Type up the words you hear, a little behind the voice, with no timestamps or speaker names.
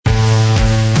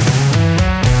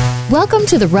Welcome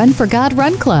to the Run for God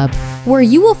Run Club, where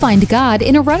you will find God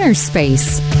in a runner's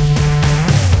space.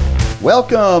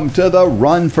 Welcome to the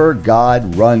Run for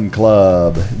God Run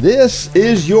Club. This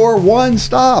is your one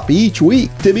stop each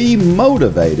week to be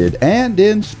motivated and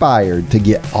inspired to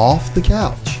get off the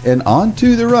couch and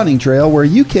onto the running trail, where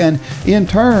you can, in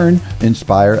turn,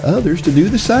 inspire others to do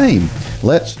the same.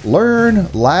 Let's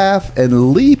learn, laugh,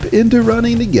 and leap into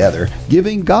running together,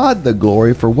 giving God the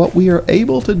glory for what we are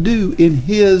able to do in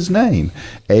His name.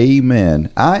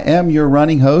 Amen. I am your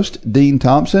running host, Dean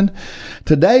Thompson.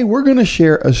 Today, we're going to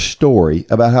share a story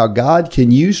about how God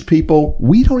can use people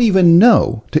we don't even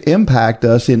know to impact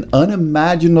us in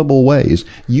unimaginable ways.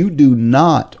 You do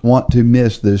not want to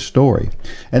miss this story.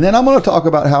 And then I'm going to talk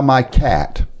about how my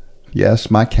cat, yes,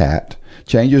 my cat,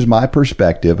 changes my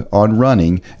perspective on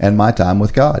running and my time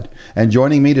with God. And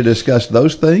joining me to discuss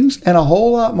those things and a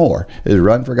whole lot more is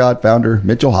Run for God founder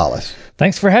Mitchell Hollis.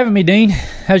 Thanks for having me, Dean.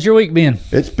 How's your week been?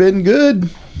 It's been good.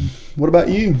 What about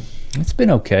you? It's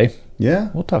been okay.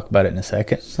 Yeah? We'll talk about it in a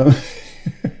second. So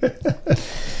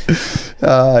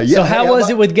how was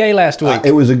it with Gay last week?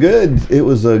 It was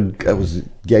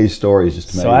Gay's stories. Just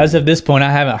so as of this point,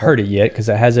 I haven't heard it yet because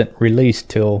it hasn't released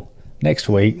till next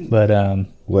week. But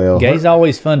Gay's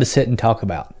always fun to sit and talk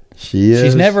about. She is.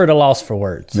 She's never at a loss for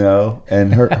words. No,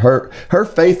 and her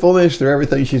faithfulness through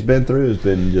everything she's been through has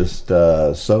been just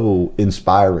so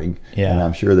inspiring. Yeah, and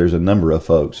I'm sure there's a number of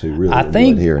folks who really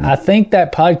enjoyed hearing it. I think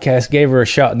that podcast gave her a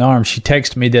shot in the arm. She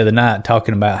texted me the other night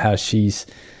talking about how she's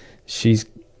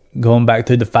going back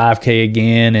through the 5K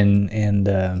again, and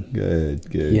good.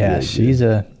 Yeah,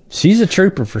 good, she's a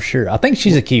trooper for sure. I think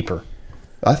she's a keeper.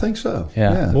 I think so.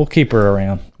 Yeah, we'll keep her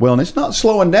around. Well, and it's not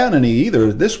slowing down any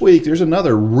either. This week, there's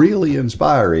another really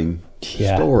inspiring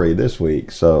story this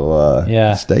week. So,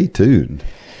 stay tuned.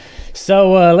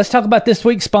 So, let's talk about this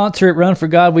week's sponsor at Run for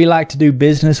God. We like to do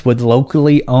business with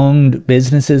locally owned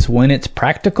businesses when it's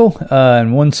practical.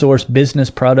 And One Source Business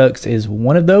Products is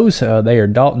one of those. They are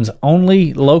Dalton's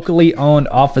only locally owned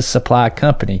office supply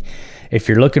company. If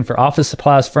you're looking for office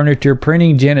supplies, furniture,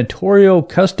 printing, janitorial,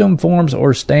 custom forms,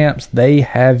 or stamps, they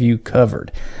have you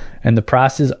covered. And the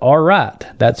prices are right.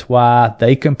 That's why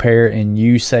they compare and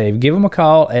you save. Give them a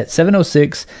call at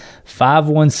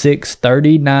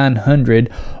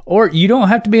 706-516-3900. Or you don't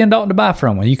have to be in Dalton to buy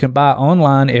from them. You can buy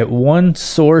online at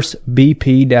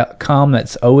onesourcebp.com.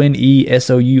 That's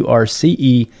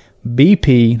ONESOURCE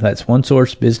BP. That's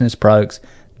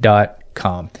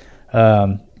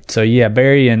onesourcebusinessproducts.com. So, yeah,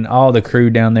 Barry and all the crew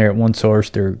down there at One Source,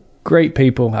 they're great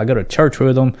people. I go to church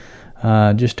with them.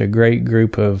 Just a great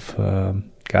group of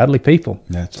godly people.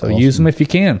 That's so awesome. Use them if you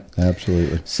can.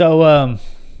 Absolutely. So,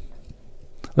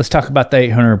 let's talk about the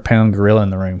 800-pound gorilla in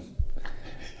the room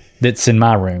that's in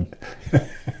my room.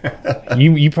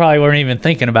 You probably weren't even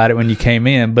thinking about it when you came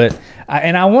in. But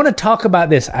I want to talk about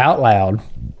this out loud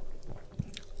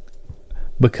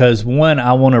because, one,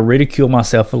 I want to ridicule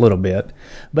myself a little bit.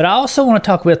 But I also want to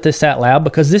talk about this out loud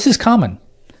because this is common.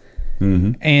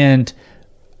 Mm-hmm. And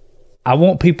I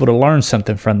want people to learn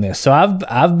something from this. So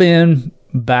I've been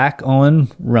back on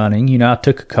running. You know, I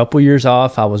took a couple years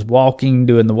off. I was walking,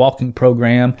 doing the walking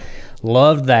program.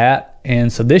 Loved that.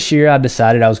 And so this year I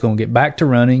decided I was going to get back to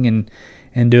running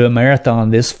and do a marathon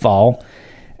this fall.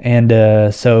 And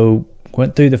so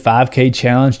went through the 5K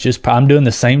challenge. I'm doing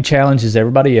the same challenge as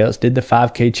everybody else. Did the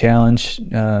 5K challenge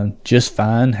just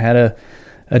fine. Had a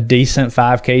decent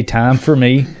 5K time for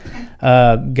me.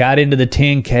 Got into the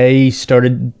 10K,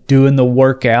 started doing the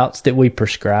workouts that we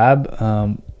prescribe.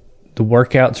 The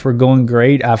workouts were going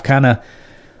great. I've kind of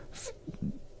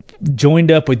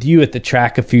joined up with you at the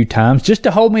track a few times just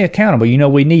to hold me accountable. You know,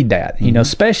 we need that, you know,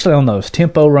 especially on those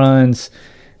tempo runs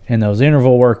and those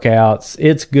interval workouts.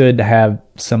 It's good to have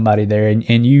somebody there,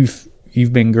 and you've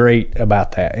been great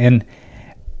about that. And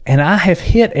I have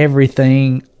hit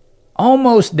everything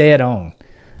almost dead on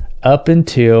up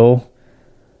until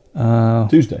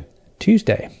Tuesday.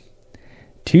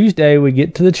 Tuesday we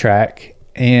get to the track,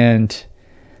 and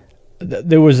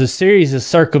there was a series of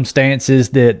circumstances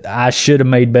that I should have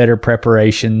made better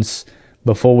preparations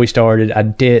before we started. I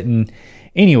didn't.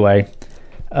 Anyway,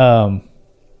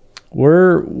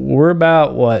 we're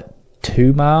about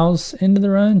 2 miles into the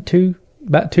run,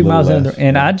 about 2 miles into the run,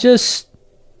 and I just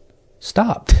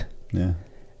stopped. Yeah.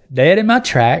 Dead in my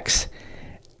tracks,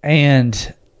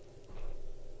 and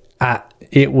I've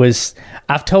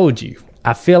told you,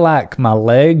 I feel like my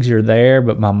legs are there,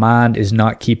 but my mind is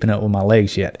not keeping up with my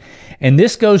legs yet. And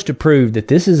this goes to prove that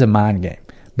this is a mind game,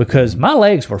 because my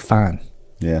legs were fine.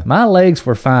 Yeah. My legs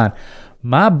were fine.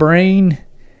 My brain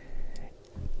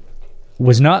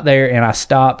was not there, and I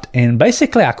stopped, and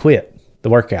basically I quit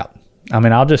the workout. I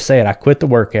mean, I'll just say it. I quit the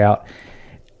workout.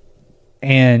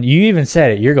 And you even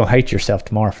said it. You're going to hate yourself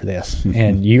tomorrow for this.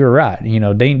 And you were right. You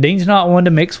know, Dean's not one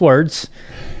to mix words.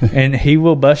 And he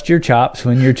will bust your chops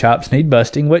when your chops need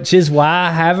busting, which is why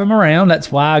I have him around.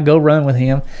 That's why I go run with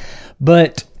him.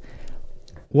 But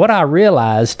what I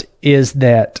realized is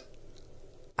that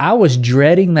I was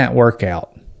dreading that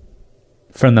workout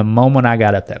from the moment I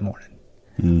got up that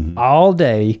morning. All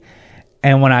day.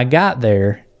 And when I got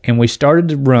there and we started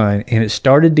to run and it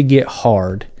started to get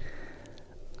hard,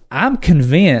 I'm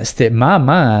convinced that my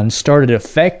mind started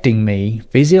affecting me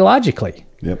physiologically.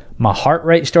 Yep. My heart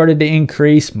rate started to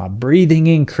increase. My breathing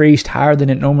increased higher than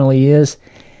it normally is.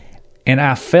 And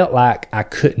I felt like I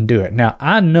couldn't do it. Now,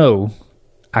 I know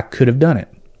I could have done it.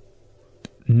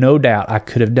 No doubt I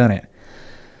could have done it.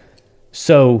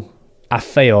 So I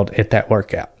failed at that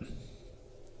workout.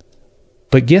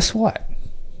 But guess what?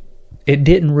 It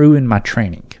didn't ruin my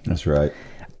training. That's right.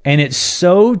 And it's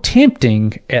so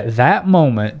tempting at that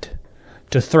moment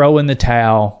to throw in the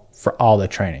towel for all the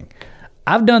training.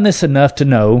 I've done this enough to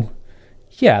know,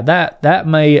 yeah, that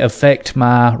may affect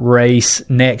my race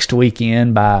next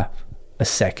weekend by a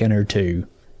second or two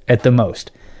at the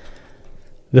most.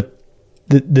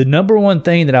 The number one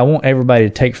thing that I want everybody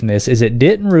to take from this is it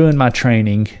didn't ruin my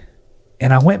training,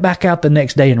 and I went back out the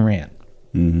next day and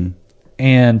ran.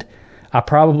 And I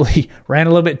probably ran a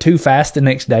little bit too fast the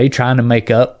next day trying to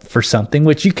make up for something,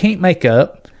 which you can't make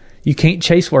up. You can't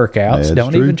chase workouts. Yeah,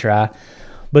 don't true. even try.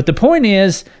 But the point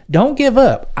is, don't give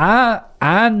up.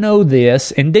 I know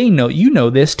this, and Dean, you know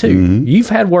this too. You've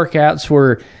had workouts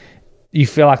where you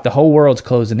feel like the whole world's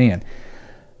closing in.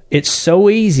 It's so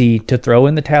easy to throw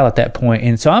in the towel at that point.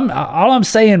 And so all I'm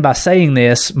saying by saying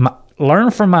this,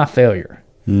 learn from my failure.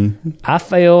 I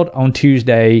failed on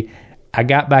Tuesday. I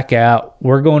got back out.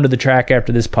 We're going to the track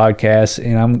after this podcast,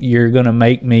 and you're going to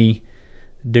make me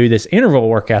do this interval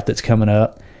workout that's coming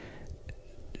up.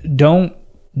 Don't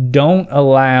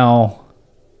allow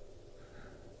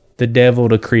the devil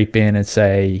to creep in and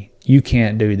say, you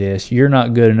can't do this. You're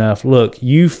not good enough. Look,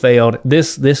 you failed.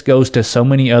 This goes to so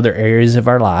many other areas of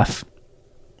our life.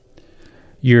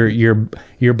 Your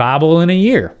Bible in a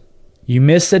year. You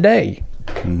miss a day.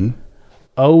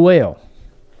 Oh, well.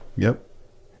 Yep.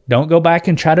 Don't go back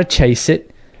and try to chase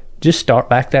it. Just start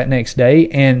back that next day.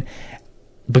 And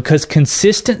because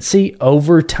consistency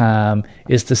over time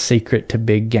is the secret to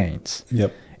big gains.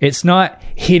 Yep. It's not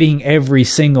hitting every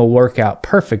single workout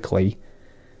perfectly.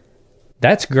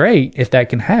 That's great if that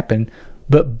can happen.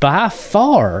 But by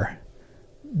far,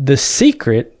 the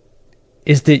secret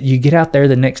is that you get out there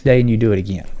the next day and you do it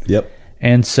again. Yep.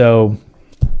 And so,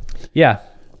 yeah.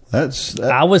 That.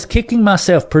 I was kicking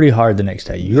myself pretty hard the next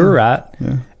day. You're right.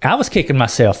 Yeah. I was kicking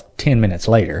myself 10 minutes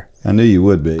later. I knew you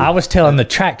would be. I was telling the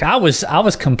track, I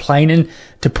was complaining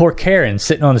to poor Karen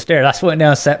sitting on the stairs. I went down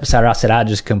and sat beside her. I said, I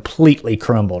just completely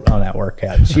crumbled on that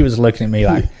workout. And she was looking at me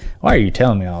like, why are you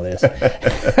telling me all this?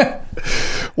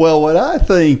 Well, what I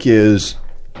think is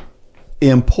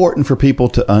important for people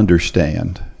to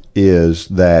understand is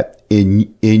that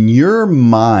in your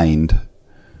mind,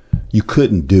 you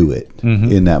couldn't do it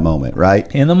in that moment,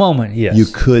 right? In the moment, yes. You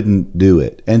couldn't do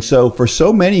it. And so for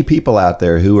so many people out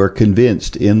there who are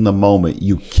convinced in the moment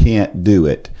you can't do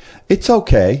it, it's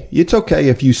okay. It's okay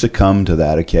if you succumb to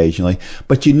that occasionally,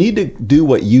 but you need to do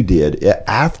what you did.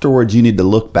 Afterwards, you need to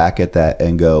look back at that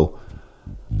and go,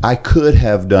 I could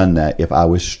have done that if I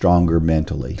was stronger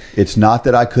mentally. It's not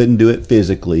that I couldn't do it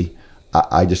physically.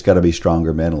 I just got to be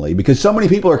stronger mentally, because so many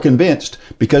people are convinced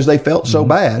because they felt so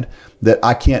bad that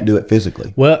I can't do it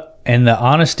physically. Well, and the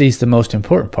honesty is the most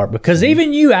important part, because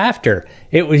even you after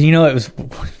it was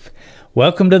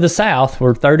welcome to the South.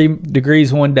 We're 30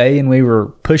 degrees one day and we were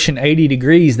pushing 80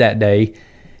 degrees that day.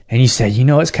 And you said,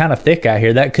 it's kind of thick out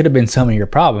here. That could have been some of your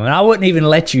problem. And I wouldn't even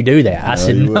let you do that. I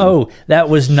said, no, that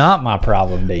was not my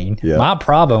problem, Dean. Yeah. My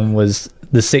problem was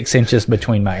the 6 inches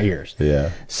between my ears.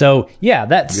 Yeah. So, yeah,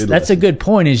 that's a good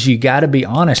point, is you got to be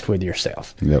honest with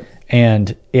yourself. Yep.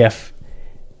 And if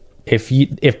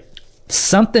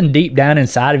something deep down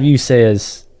inside of you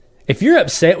says, if you're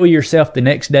upset with yourself the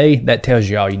next day, that tells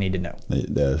you all you need to know.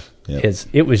 It does. Yep.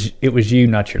 It was you,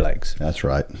 not your legs. That's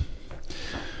right.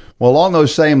 Well, along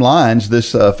those same lines,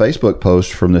 this Facebook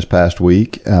post from this past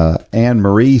week, Anne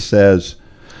Marie says,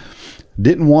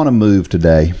 didn't want to move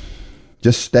today.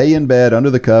 Just stay in bed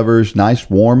under the covers, nice,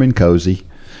 warm, and cozy,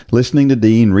 listening to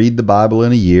Dean read the Bible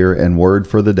in a year and word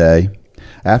for the day.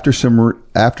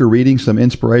 After reading some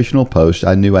inspirational posts,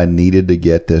 I knew I needed to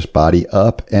get this body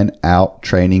up and out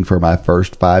training for my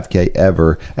first 5K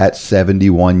ever at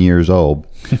 71 years old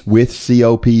with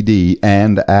COPD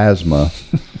and asthma.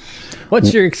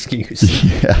 What's your excuse?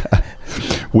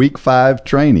 Week 5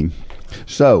 training.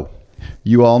 So,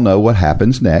 you all know what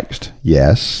happens next.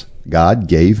 Yes, God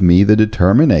gave me the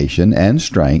determination and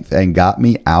strength and got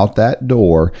me out that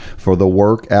door for the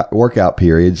workout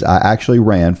periods. I actually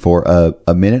ran for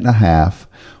a minute and a half.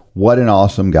 What an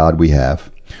awesome God we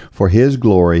have. For His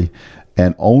glory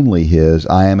and only His,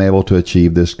 I am able to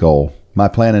achieve this goal. My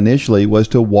plan initially was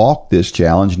to walk this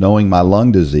challenge knowing my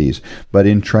lung disease, but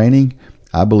in training,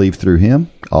 I believe through Him,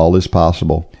 all is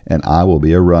possible, and I will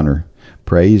be a runner.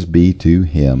 Praise be to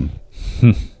Him.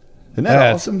 Isn't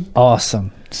that awesome?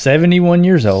 Awesome. 71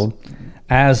 years old,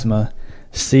 asthma,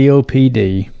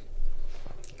 COPD.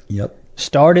 Yep.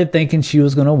 Started thinking she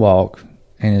was going to walk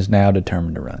and is now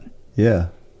determined to run. Yeah.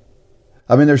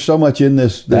 I mean, there's so much in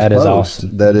this That post is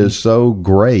awesome. that is so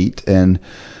great. And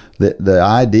the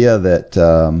idea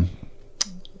that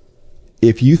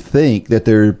if you think that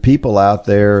there are people out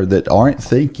there that aren't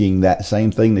thinking that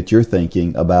same thing that you're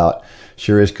thinking about,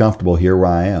 sure is comfortable here where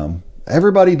I am.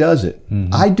 Everybody does it.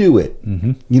 Mm-hmm. I do it.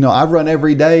 Mm-hmm. You know, I've run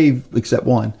every day except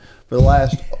one for the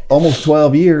last almost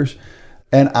 12 years.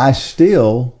 And I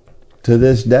still, to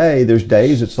this day, there's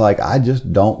days it's like, I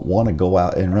just don't want to go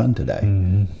out and run today.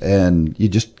 Mm-hmm. And you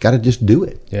just got to just do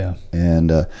it. Yeah.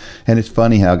 And it's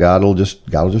funny how God will just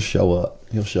show up.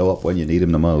 He'll show up when you need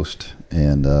Him the most.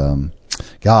 And,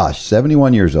 gosh,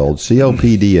 71 years old,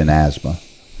 COPD and asthma.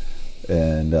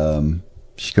 And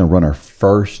she's going to run her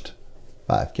first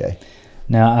 5K.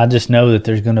 Now, I just know that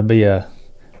there's going to be a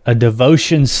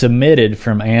devotion submitted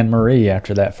from Anne Marie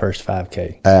after that first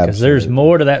 5K. Because there's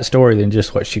more to that story than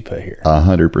just what she put here.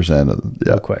 100%.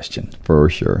 No question. For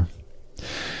sure.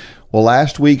 Well,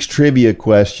 last week's trivia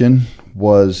question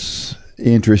was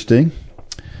interesting.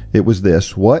 It was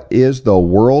this: what is the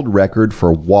world record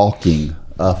for walking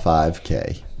a 5K?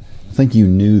 I think you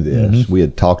knew this. Mm-hmm. We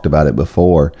had talked about it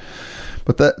before.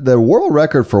 But the world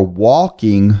record for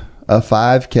walking a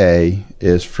 5K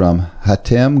is from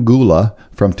Hatem Gula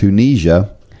from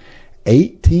Tunisia,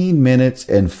 18 minutes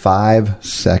and 5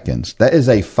 seconds. That is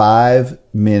a 5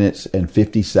 minutes and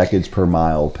 50 seconds per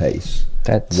mile pace.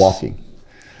 That's walking.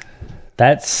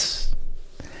 That's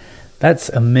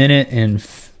a minute and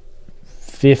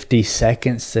 50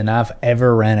 seconds than I've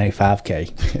ever ran a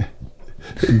 5K.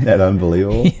 Isn't that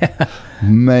unbelievable? Yeah.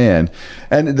 Man.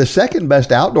 And the second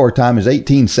best outdoor time is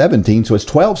 18:17, so it's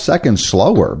 12 seconds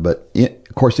slower. But,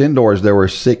 of course, indoors there were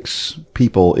 6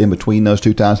 people in between those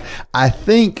two times.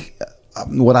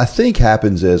 What I think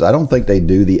happens is I don't think they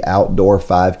do the outdoor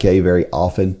 5K very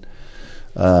often.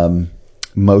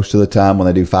 Most of the time when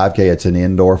they do 5K, it's an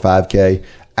indoor 5K.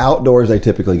 Outdoors, they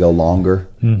typically go longer.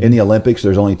 Mm-hmm. In the Olympics,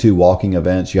 there's only 2 walking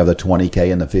events. You have the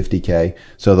 20K and the 50K.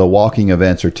 So the walking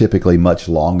events are typically much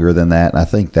longer than that. And I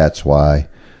think that's why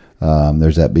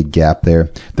there's that big gap there.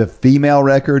 The female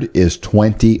record is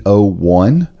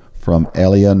 20:01 from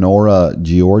Eleonora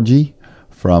Giorgi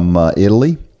from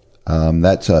Italy.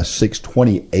 That's a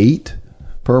 6:28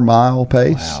 per mile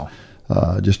pace. Wow.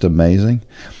 Just amazing.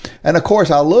 And of course,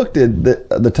 I looked at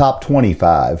the top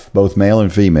 25, both male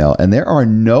and female, and there are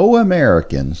no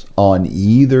Americans on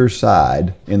either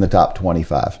side in the top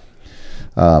 25.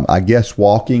 I guess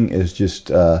walking is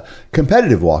just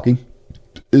competitive walking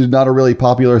is not a really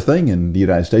popular thing in the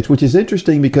United States, which is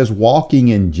interesting because walking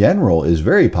in general is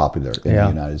very popular in the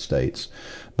United States,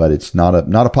 but it's not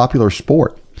a popular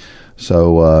sport.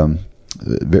 So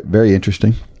very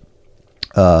interesting.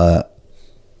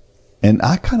 And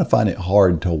I kind of find it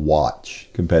hard to watch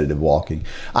competitive walking.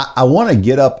 I want to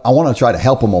get up. I want to try to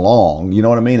help them along. You know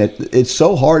what I mean? It's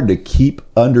so hard to keep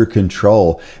under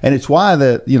control. And it's why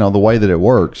that, the way that it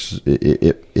works,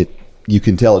 you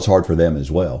can tell it's hard for them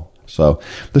as well. So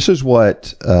this is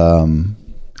what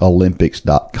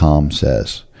Olympics.com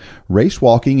says. Race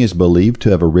walking is believed to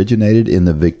have originated in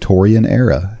the Victorian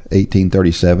era,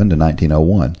 1837 to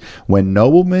 1901, when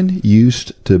noblemen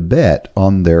used to bet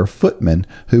on their footmen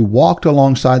who walked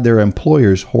alongside their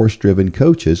employers' horse-driven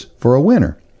coaches for a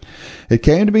winner. It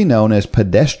came to be known as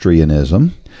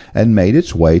pedestrianism and made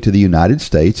its way to the United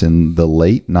States in the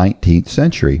late 19th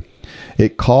century.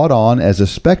 It caught on as a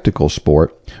spectacle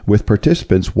sport, with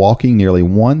participants walking nearly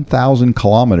 1,000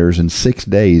 kilometers in 6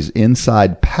 days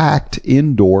inside packed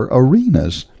indoor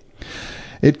arenas.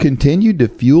 It continued to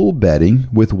fuel betting,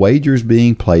 with wagers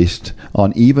being placed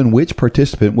on even which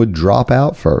participant would drop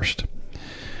out first.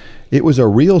 It was a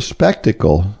real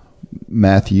spectacle.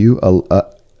 Matthew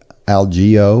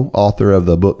Algeo, author of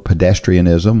the book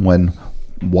Pedestrianism, when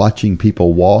watching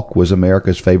people walk was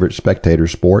America's favorite spectator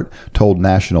sport, told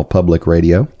National Public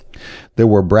Radio. There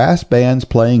were brass bands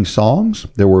playing songs.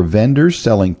 There were vendors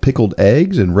selling pickled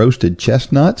eggs and roasted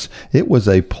chestnuts. It was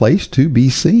a place to be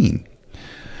seen.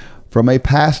 From a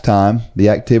pastime, the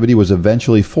activity was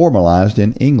eventually formalized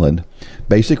in England.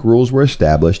 Basic rules were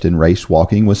established, and race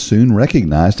walking was soon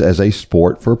recognized as a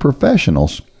sport for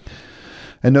professionals.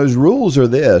 And those rules are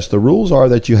this. The rules are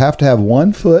that you have to have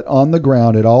one foot on the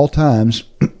ground at all times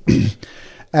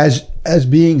as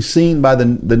being seen by the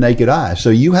naked eye. So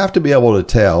you have to be able to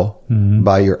tell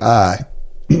by your eye.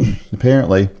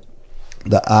 Apparently,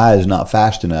 the eye is not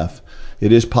fast enough.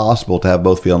 It is possible to have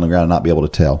both feet on the ground and not be able to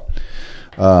tell.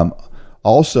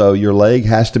 Also, your leg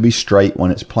has to be straight when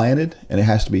it's planted, and it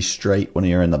has to be straight when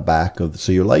you're in the back of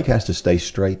so your leg has to stay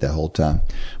straight the whole time,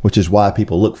 which is why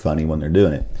people look funny when they're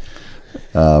doing it.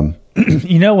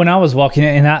 When I was walking,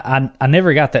 and I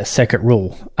never got that second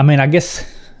rule. I mean, I guess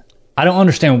I don't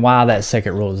understand why that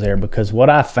second rule is there, because what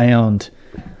I found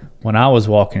when I was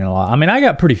walking a lot, I mean, I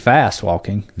got pretty fast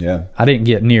walking. Yeah. I didn't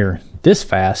get near this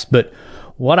fast, but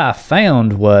what I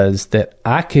found was that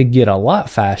I could get a lot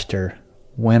faster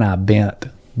when I bent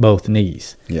both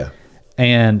knees. Yeah.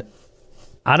 And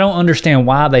I don't understand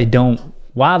why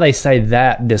they say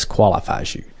that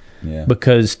disqualifies you. Yeah.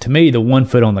 Because to me, the 1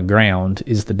 foot on the ground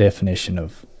is the definition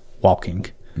of walking.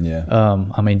 Yeah.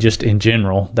 I mean, just in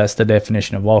general, that's the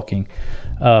definition of walking.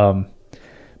 But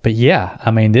yeah, I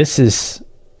mean, this is,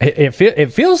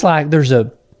 it feels like there's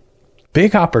a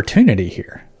big opportunity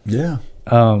here. Yeah.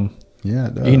 Yeah,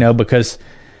 it does. Because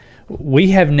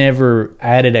we have never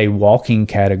added a walking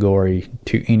category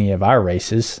to any of our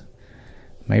races.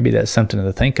 Maybe that's something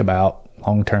to think about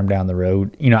long term down the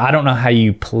road. I don't know how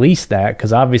you police that,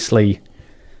 because obviously,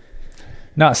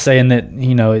 not saying that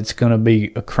it's going to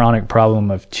be a chronic problem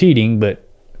of cheating, but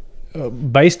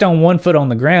based on 1 foot on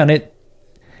the ground,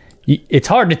 it's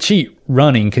hard to cheat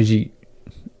running because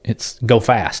it's go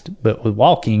fast. But with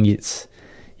walking, you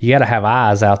got to have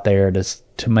eyes out there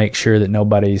to make sure that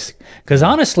nobody's, because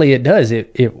honestly, it does.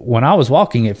 It when I was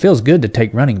walking, it feels good to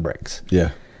take running breaks.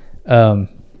 Yeah.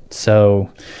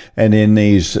 And in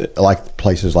these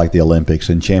places like the Olympics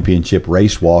and championship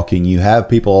race walking, you have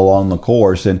people along the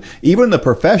course, and even the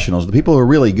professionals, the people who are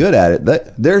really good at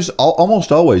it, there's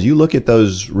almost always, you look at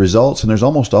those results, and there's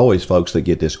almost always folks that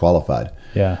get disqualified.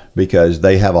 Yeah. Because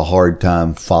they have a hard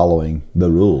time following the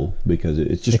rule, because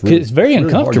it's just really, it's very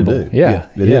uncomfortable. Really Yeah.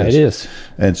 It is.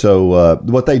 And so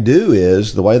what they do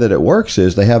is, the way that it works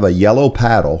is they have a yellow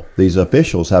paddle. These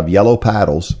officials have yellow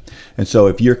paddles. And so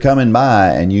if you're coming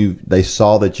by and they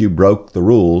saw that you broke the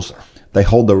rules, they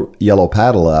hold the yellow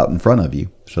paddle out in front of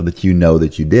you so that you know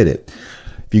that you did it.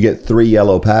 If you get 3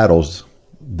 yellow paddles,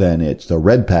 then it's the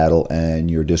red paddle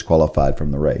and you're disqualified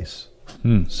from the race.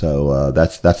 So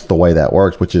that's the way that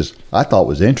works, which is, I thought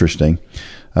was interesting,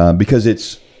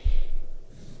 because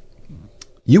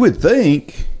you would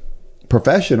think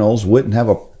professionals wouldn't have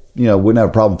a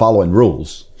problem following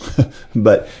rules,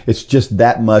 but it's just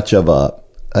that much of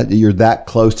you're that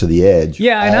close to the edge.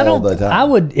 Yeah, and I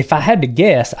would, if I had to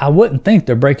guess, I wouldn't think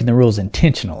they're breaking the rules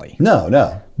intentionally.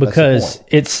 No, because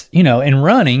it's in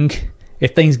running,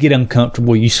 if things get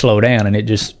uncomfortable, you slow down and it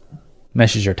just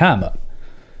messes your time up.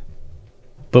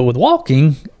 But with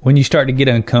walking, when you start to get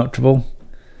uncomfortable,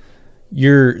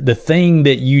 the thing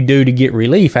that you do to get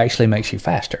relief actually makes you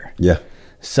faster. Yeah.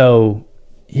 So,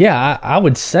 yeah, I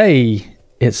would say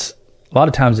a lot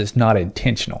of times it's not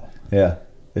intentional. Yeah.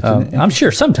 I'm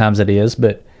sure sometimes it is,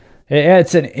 but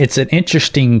it's an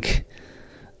interesting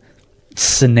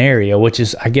scenario, which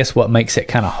is, I guess, what makes it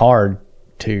kind of hard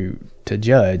to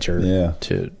judge or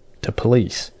to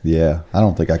police. Yeah, I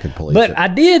don't think I could police but it. I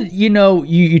did,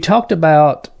 you talked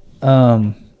about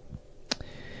you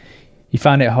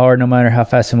find it hard no matter how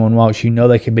fast someone walks,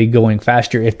 they could be going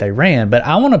faster if they ran. But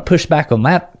I want to push back on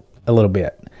that a little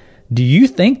bit. Do you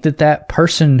think that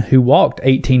person who walked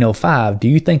 18:05, do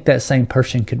you think that same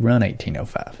person could run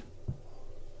 18:05?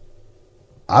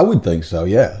 I would think so,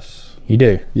 yes. You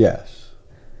do? Yes.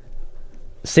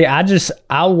 See,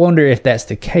 I wonder if that's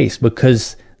the case,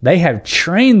 because they have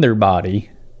trained their body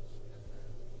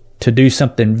to do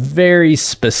something very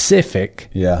specific.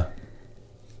 Yeah.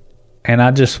 And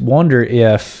I just wonder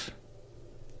if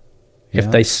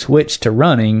they switch to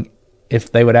running,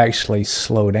 if they would actually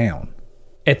slow down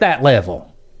at that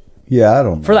level. Yeah, I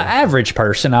don't know. For the average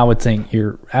person, I would think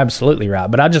you're absolutely right.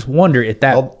 But I just wonder at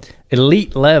that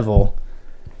elite level.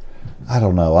 I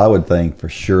don't know. I would think for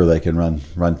sure they can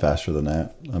run faster than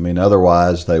that. I mean,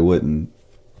 otherwise they wouldn't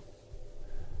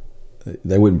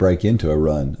break into a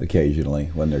run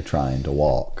occasionally when they're trying to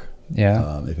walk.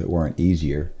 Yeah. If it weren't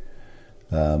easier.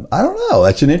 I don't know.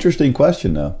 That's an interesting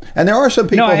question, though. And there are some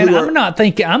people I'm not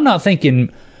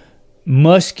thinking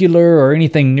muscular or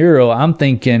anything neural. I'm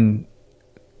thinking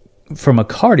from a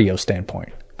cardio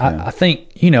standpoint. I think,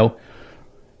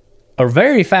 a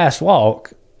very fast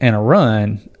walk and a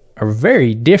run are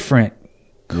very different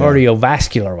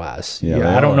cardiovascular wise.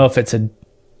 Yeah, I don't know if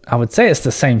I would say it's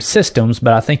the same systems,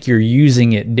 but I think you're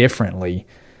using it differently.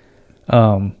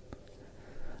 I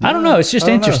don't know. It's just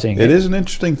interesting. It is an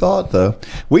interesting thought, though.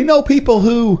 We know people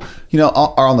who,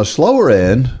 are on the slower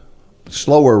end,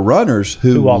 slower runners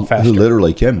who walk faster. who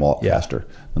literally can walk faster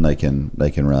and they can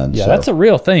run. Yeah, so. That's a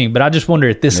real thing. But I just wonder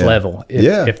at this level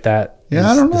if that is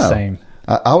I don't know. the same.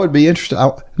 I would be interested.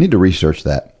 I need to research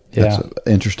that. That's an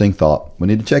interesting thought. We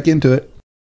need to check into it.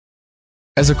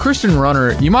 As a Christian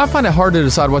runner, you might find it hard to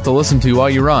decide what to listen to while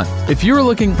you run. If you are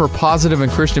looking for positive and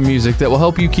Christian music that will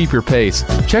help you keep your pace,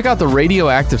 check out the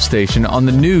Radioactive station on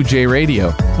the new J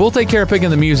Radio. We'll take care of picking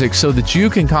the music so that you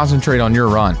can concentrate on your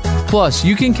run. Plus,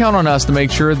 you can count on us to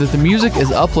make sure that the music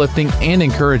is uplifting and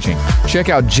encouraging. Check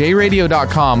out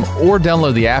jradio.com or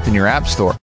download the app in your app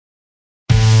store.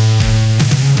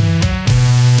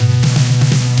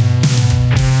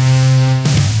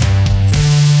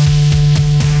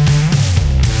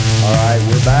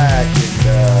 We're back,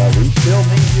 and we still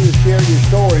need you to share your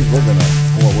stories. We're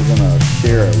gonna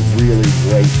share a really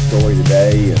great story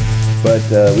today, but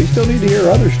we still need to hear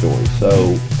other stories.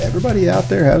 So everybody out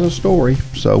there has a story,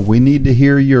 so we need to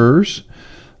hear yours.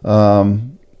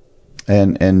 And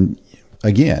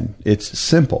again, it's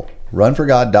simple.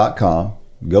 Runforgod.com.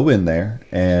 Go in there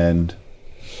and.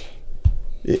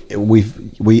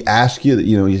 We ask you that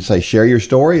you say share your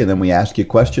story, and then we ask you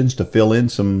questions to fill in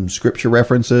some scripture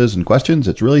references and questions.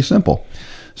 It's really simple.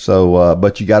 So,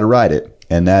 but you got to write it,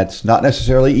 and that's not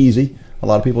necessarily easy. A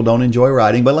lot of people don't enjoy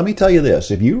writing, but let me tell you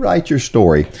this: if you write your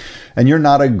story, and you're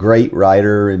not a great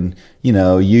writer, and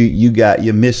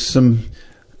you miss some,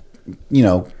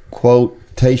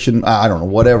 quotation, I don't know,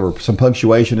 whatever, some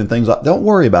punctuation and things like. Don't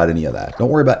worry about any of that. Don't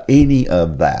worry about any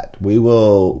of that.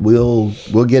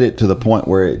 We'll get it to the point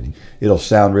where it'll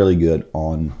sound really good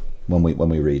on when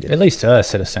we read it. At least to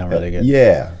us, it'll sound really good.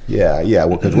 Yeah.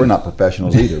 Well, because we're not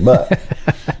professionals either, but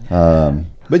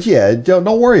yeah,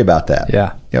 don't worry about that.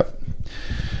 Yeah. Yep.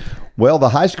 Well, the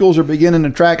high schools are beginning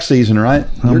the track season, right?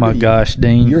 Oh my gosh,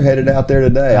 Dean! You're headed out there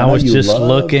today. I was just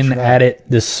looking at it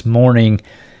this morning.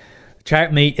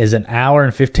 Track meet is an hour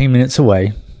and 15 minutes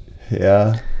away.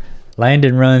 Yeah.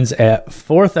 Landon runs at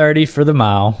 4:30 for the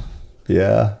mile.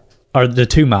 Yeah. Or the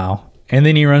 2 mile. And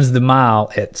then he runs the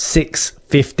mile at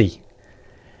 6:50.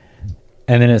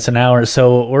 And then it's an hour.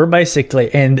 So we're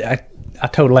basically, and I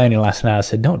told Landon last night, I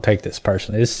said, don't take this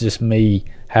personally. This is just me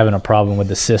having a problem with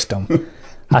the system.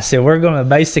 I said, we're going to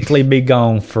basically be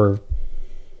gone for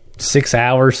 6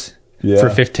 hours. Yeah.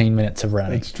 For 15 minutes of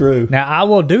running. It's true. Now, I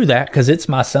will do that because it's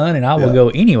my son and I will go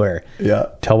anywhere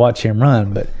to watch him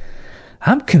run. But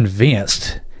I'm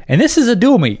convinced, and this is a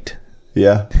dual meet.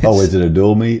 Yeah. Oh, is it a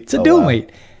dual meet? It's a dual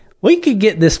meet. We could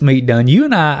get this meet done. You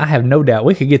and I have no doubt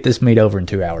we could get this meet over in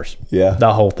 2 hours. Yeah.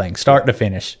 The whole thing, start to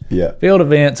finish. Yeah. Field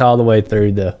events all the way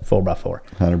through the 4x4.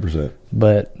 100%.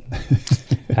 But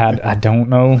I don't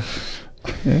know.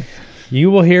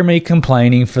 You will hear me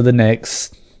complaining for the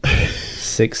next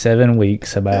 6-7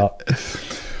 weeks about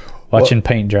watching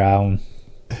paint dry.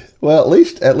 Well, at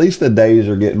least the days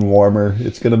are getting warmer.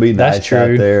 It's going to be nice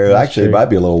out there. Actually, it might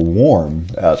be a little warm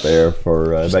out there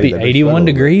for it's be 81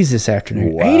 degrees this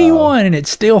afternoon. Wow. 81, and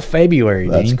it's still February.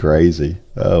 That's Dean. Crazy.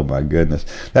 Oh my goodness.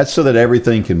 That's so that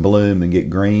everything can bloom and get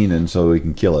green, and so we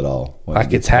can kill it all.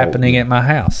 Like it's happening at my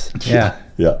house. Yeah.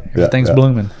 Everything's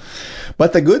blooming.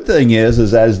 But the good thing is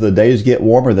as the days get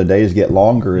warmer, the days get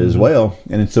longer as well,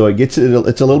 and so it's a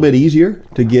little bit easier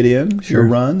to get in your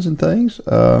runs and things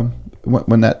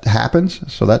when that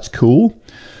happens. So that's cool.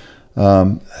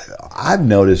 I've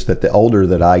noticed that the older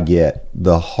that I get,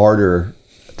 the harder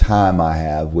time I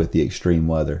have with the extreme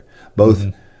weather, both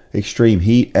extreme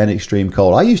heat and extreme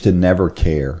cold. I used to never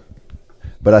care,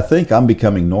 but I think I'm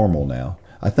becoming normal now.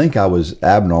 I think I was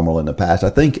abnormal in the past.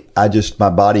 I think my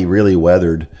body really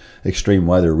weathered extreme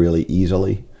weather really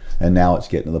easily. And now it's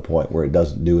getting to the point where it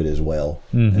doesn't do it as well.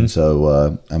 And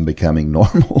so I'm becoming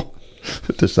normal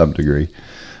to some degree.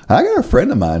 I got a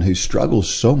friend of mine who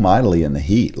struggles so mightily in the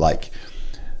heat. Like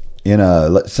in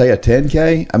let's say a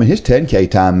 10K. I mean, his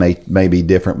 10K time may be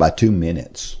different by 2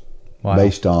 minutes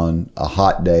based on a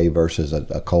hot day versus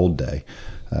a cold day.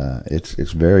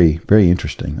 It's very, very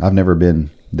interesting. I've never been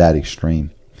that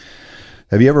extreme.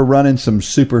 Have you ever run in some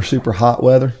super, super hot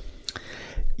weather?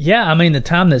 Yeah, I mean, the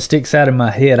time that sticks out in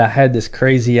my head, I had this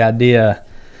crazy idea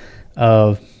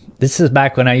of, this is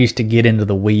back when I used to get into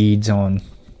the weeds on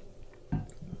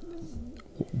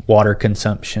water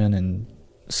consumption and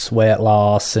sweat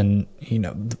loss and,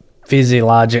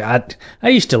 physiologic. I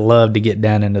used to love to get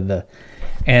down into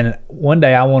and one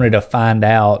day I wanted to find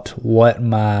out what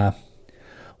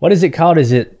is it called?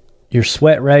 Is it your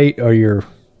sweat rate or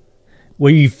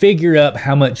where you figure up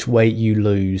how much weight you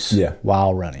lose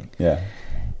while running? Yeah.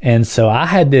 And so I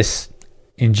had this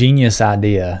ingenious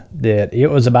idea that it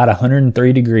was about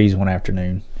 103 degrees one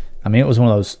afternoon. I mean, it was one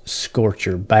of those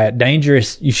scorcher, bad,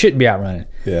 dangerous. You shouldn't be out running.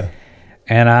 Yeah.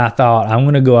 And I thought, I'm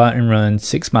going to go out and run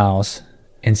 6 miles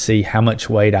and see how much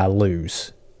weight I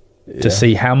lose. To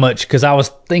see how much, because I was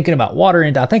thinking about water,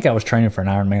 and I think I was training for an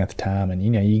Ironman at the time, and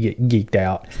you get geeked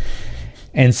out.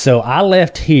 And so I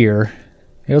left here.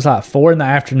 It was like 4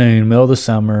 p.m, middle of the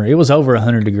summer. It was over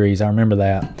 100 degrees. I remember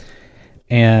that.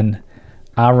 And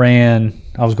I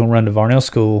was going to run to Varnell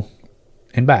School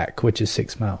and back, which is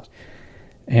 6 miles.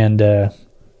 And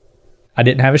I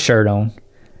didn't have a shirt on.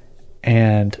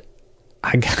 And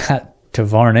I got to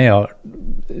Varnell,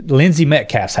 Lindsey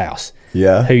Metcalf's house.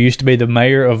 Yeah. Who used to be the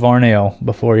mayor of Varnell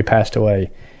before he passed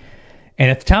away. And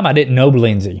at the time, I didn't know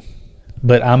Lindsey.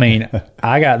 But, I mean,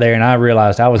 I got there and I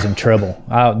realized I was in trouble.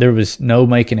 There was no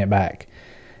making it back.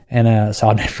 And so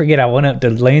I'll never forget, I went up to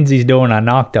Lindsey's door and I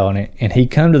knocked on it. And he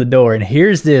come to the door, and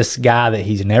here's this guy that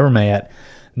he's never met,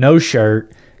 no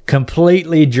shirt,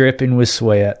 completely dripping with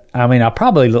sweat. I mean, I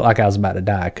probably looked like I was about to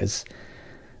die because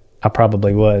I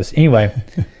probably was. Anyway,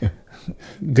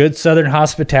 good Southern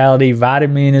hospitality, invited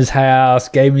me in his house,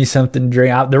 gave me something to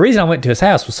drink. The reason I went to his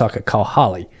house was so I could call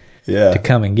Holly to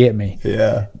come and get me.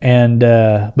 Yeah. And,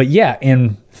 but yeah,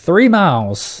 in 3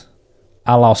 miles,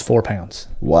 I lost 4 pounds.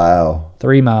 Wow.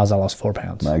 3 miles, I lost 4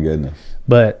 pounds. My goodness.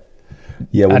 But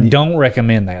yeah, I don't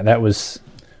recommend that. That was...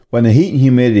 When the heat and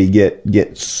humidity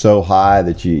get so high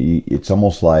that it's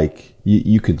almost like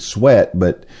you can sweat,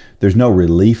 but there's no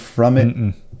relief from it.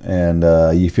 Mm-mm. And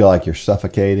you feel like you're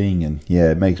suffocating, and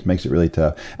it makes it really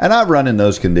tough. And I've run in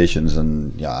those conditions,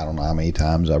 and I don't know how many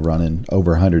times I've run in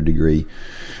over 100-degree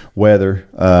weather.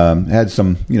 I've had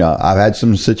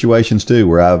some situations too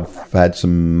where I've had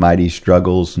some mighty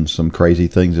struggles and some crazy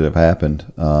things that have happened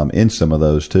in some of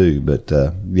those too. But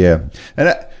and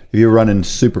have you run in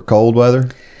super cold weather?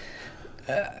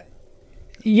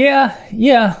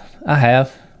 Yeah, I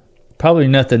have. Probably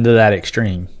nothing to that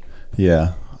extreme.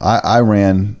 Yeah. I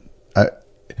ran,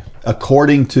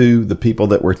 according to the people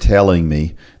that were telling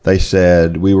me, they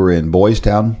said we were in Boys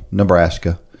Town,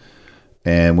 Nebraska,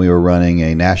 and we were running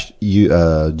a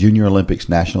Junior Olympics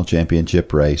national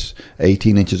championship race,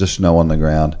 18 inches of snow on the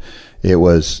ground. It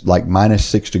was like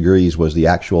 -6 degrees was the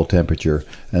actual temperature,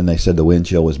 and they said the wind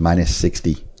chill was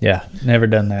 -60. Yeah, never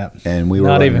done that. And we were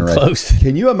not even close.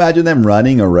 Can you imagine them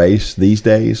running a race these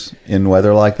days in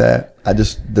weather like that?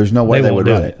 There's no way they would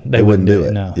run it. They wouldn't do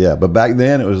it. No. Yeah, but back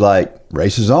then it was like,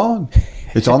 race is on.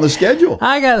 It's on the schedule.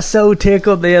 I got so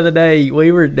tickled the other day.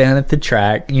 We were down at the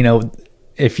track.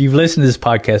 If you've listened to this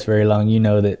podcast very long, you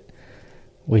know that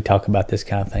we talk about this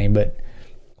kind of thing. But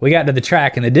we got to the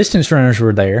track, and the distance runners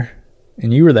were there,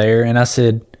 and you were there, and I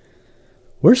said,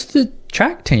 "Where's the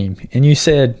track team?" And you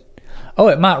said, "Oh,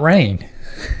 it might rain."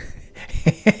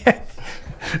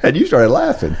 And you started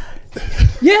laughing.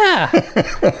 Yeah.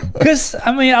 Because,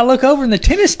 I look over and the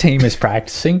tennis team is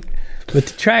practicing, but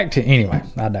the track team... Anyway,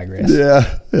 I digress.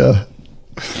 Yeah.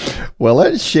 Well,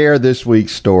 let's share this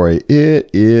week's story. It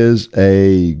is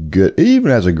it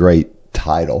even has a great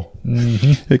title.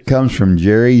 Mm-hmm. It comes from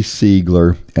Jerry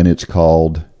Siegler, and it's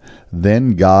called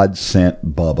Then God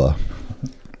Sent Bubba.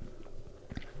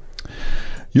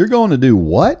 You're going to do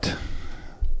what?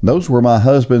 Those were my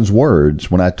husband's words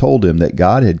when I told him that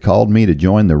God had called me to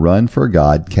join the Run for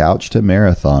God Couch to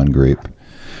Marathon group.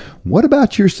 What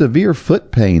about your severe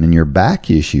foot pain and your back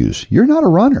issues? You're not a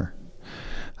runner.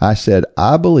 I said,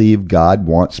 I believe God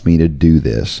wants me to do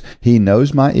this. He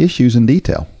knows my issues in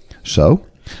detail. So,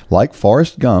 like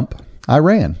Forrest Gump, I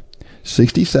ran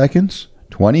 60 seconds,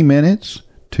 20 minutes,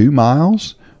 2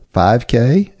 miles,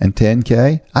 5K, and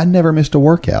 10K. I never missed a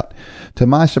workout. To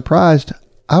my surprise,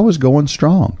 I was going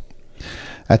strong.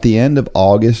 At the end of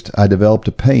August, I developed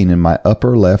a pain in my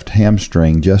upper left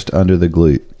hamstring just under the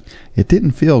glute. It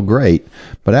didn't feel great,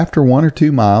 but after 1 or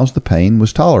 2 miles, the pain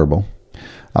was tolerable.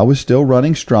 I was still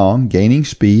running strong, gaining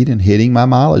speed, and hitting my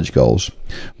mileage goals.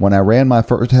 When I ran my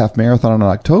first half marathon in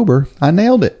October, I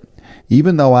nailed it.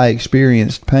 Even though I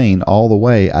experienced pain all the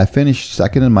way, I finished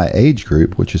second in my age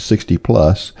group, which is 60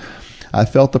 plus. I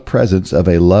felt the presence of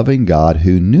a loving God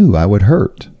who knew I would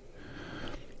hurt.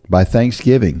 By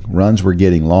Thanksgiving, runs were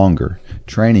getting longer,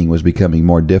 training was becoming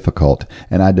more difficult,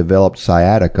 and I developed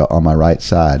sciatica on my right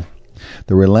side.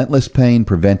 The relentless pain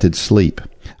prevented sleep.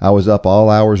 I was up all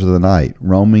hours of the night,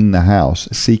 roaming the house,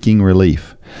 seeking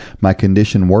relief. My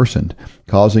condition worsened,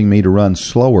 causing me to run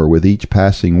slower with each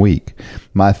passing week.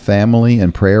 My family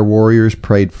and prayer warriors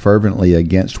prayed fervently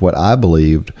against what I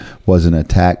believed was an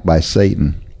attack by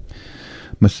Satan.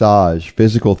 Massage,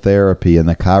 physical therapy, and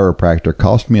the chiropractor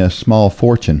cost me a small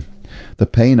fortune. The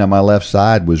pain on my left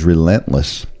side was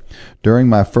relentless. During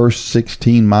my first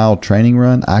 16-mile training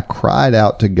run, I cried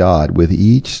out to God with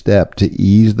each step to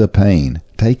ease the pain.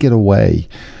 Take it away.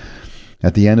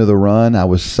 At the end of the run, I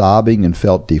was sobbing and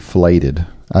felt deflated.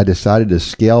 I decided to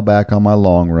scale back on my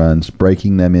long runs,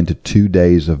 breaking them into 2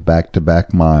 days of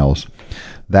back-to-back miles.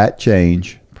 That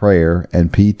change, prayer,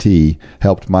 and PT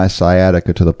helped my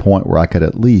sciatica to the point where I could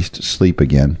at least sleep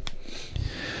again.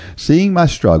 Seeing my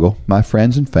struggle, my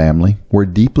friends and family were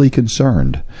deeply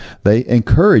concerned. They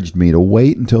encouraged me to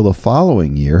wait until the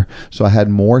following year so I had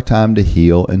more time to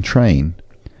heal and train.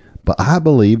 But I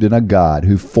believed in a God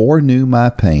who foreknew my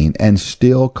pain and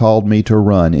still called me to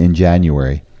run in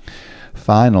January.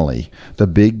 Finally, the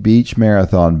Big Beach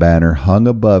Marathon banner hung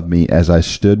above me as I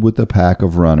stood with the pack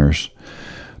of runners.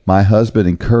 My husband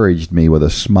encouraged me with a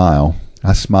smile.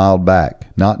 I smiled back,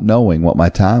 not knowing what my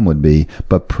time would be,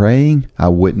 but praying I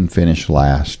wouldn't finish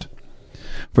last.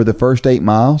 For the first 8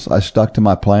 miles, I stuck to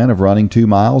my plan of running 2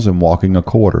 miles and walking a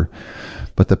quarter,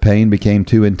 but the pain became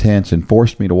too intense and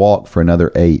forced me to walk for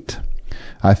another 8.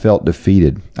 I felt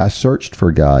defeated. I searched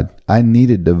for God. I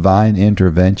needed divine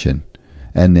intervention.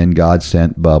 And then God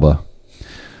sent Bubba.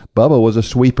 Bubba was a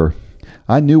sweeper.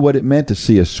 I knew what it meant to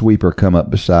see a sweeper come up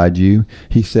beside you.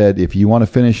 He said, if you want to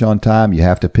finish on time, you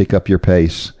have to pick up your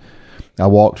pace. I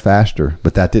walked faster,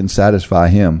 but that didn't satisfy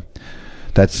him.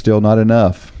 That's still not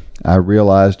enough. I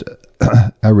realized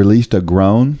I released a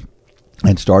groan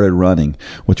and started running,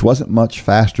 which wasn't much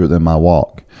faster than my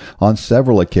walk. On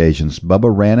several occasions,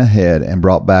 Bubba ran ahead and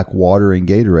brought back water and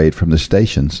Gatorade from the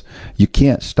stations. You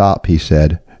can't stop, he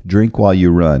said. Drink while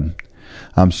you run.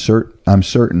 I'm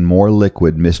certain more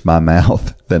liquid missed my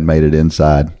mouth than made it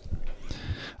inside.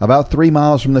 About 3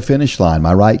 miles from the finish line,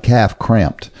 my right calf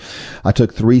cramped. I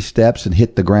took 3 steps and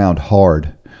hit the ground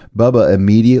hard. Bubba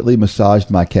immediately massaged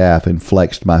my calf and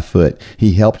flexed my foot.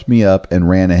 He helped me up and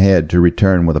ran ahead to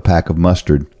return with a pack of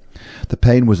mustard. The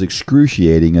pain was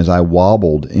excruciating as I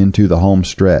wobbled into the home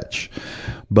stretch.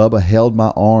 Bubba held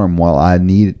my arm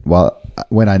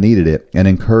when I needed it and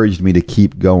encouraged me to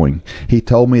keep going. He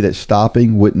told me that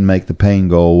stopping wouldn't make the pain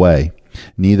go away.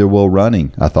 Neither will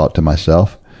running, I thought to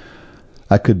myself.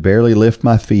 I could barely lift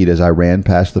my feet as I ran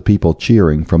past the people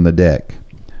cheering from the deck.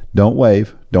 Don't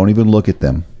wave. Don't even look at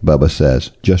them, Bubba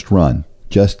says. Just run.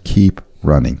 Just keep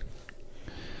running.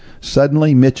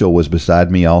 Suddenly, Mitchell was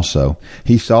beside me also.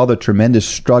 He saw the tremendous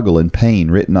struggle and pain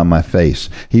written on my face.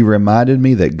 He reminded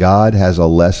me that God has a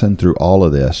lesson through all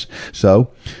of this.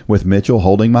 So, with Mitchell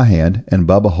holding my hand and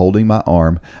Bubba holding my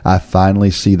arm, I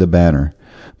finally see the banner.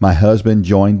 My husband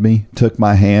joined me, took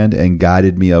my hand, and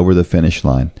guided me over the finish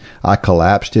line. I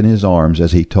collapsed in his arms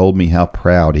as he told me how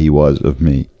proud he was of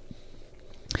me.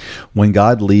 When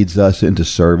God leads us into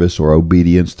service or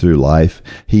obedience through life,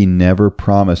 He never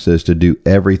promises to do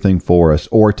everything for us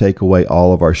or take away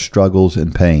all of our struggles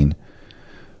and pain.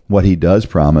 What He does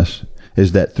promise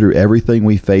is that through everything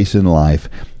we face in life,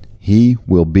 He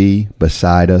will be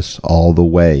beside us all the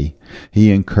way.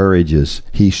 He encourages,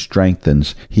 He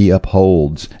strengthens, He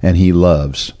upholds, and He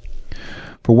loves.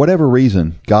 For whatever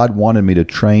reason, God wanted me to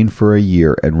train for a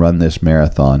year and run this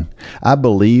marathon. I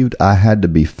believed I had to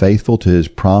be faithful to His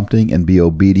prompting and be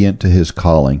obedient to His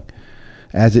calling.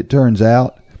 As it turns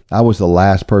out, I was the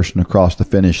last person across the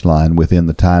finish line within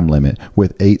the time limit,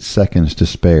 with 8 seconds to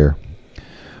spare.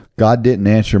 God didn't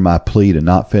answer my plea to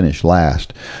not finish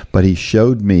last, but He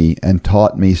showed me and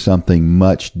taught me something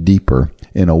much deeper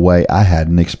in a way I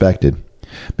hadn't expected.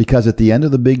 Because at the end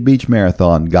of the Big Beach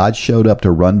Marathon, God showed up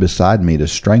to run beside me to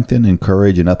strengthen,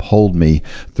 encourage, and uphold me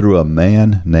through a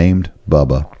man named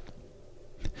Bubba.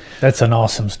 That's an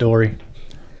awesome story.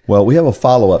 Well, we have a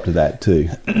follow-up to that, too.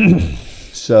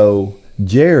 So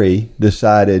Jerry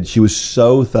decided she was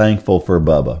so thankful for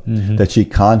Bubba that she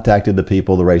contacted the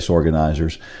people, the race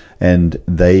organizers, and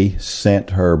they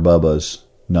sent her Bubba's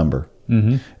number.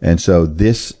 And so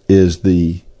this is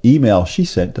the email she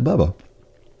sent to Bubba.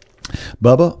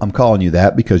 Bubba, I'm calling you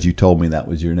that because you told me that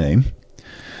was your name.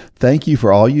 Thank you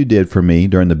for all you did for me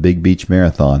during the Big Beach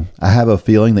Marathon. I have a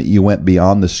feeling that you went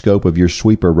beyond the scope of your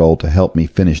sweeper role to help me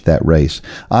finish that race.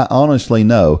 I honestly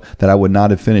know that I would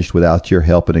not have finished without your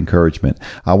help and encouragement.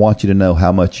 I want you to know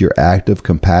how much your act of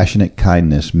compassionate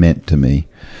kindness meant to me.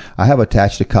 I have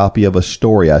attached a copy of a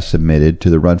story I submitted to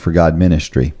the Run for God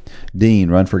ministry. Dean,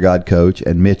 Run for God coach,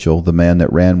 and Mitchell, the man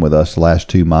that ran with us the last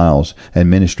 2 miles and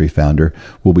ministry founder,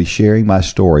 will be sharing my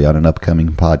story on an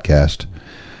upcoming podcast.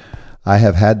 I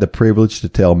have had the privilege to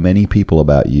tell many people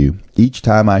about you. Each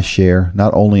time I share,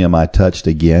 not only am I touched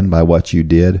again by what you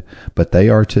did, but they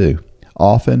are too.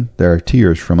 Often, there are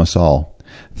tears from us all.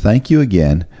 Thank you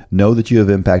again. Know that you have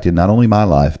impacted not only my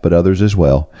life, but others as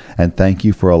well. And thank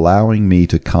you for allowing me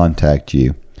to contact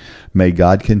you. May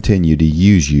God continue to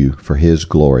use you for His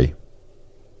glory.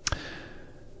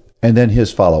 And then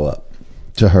his follow-up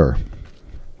to her.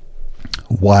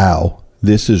 Wow,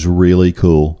 this is really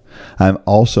cool. I'm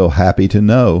also happy to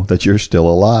know that you're still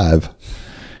alive.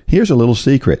 Here's a little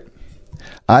secret.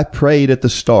 I prayed at the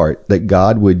start that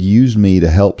God would use me to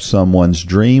help someone's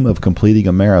dream of completing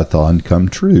a marathon come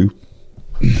true.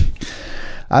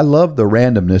 I love the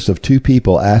randomness of two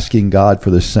people asking God for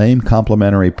the same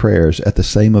complimentary prayers at the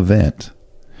same event.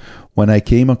 When I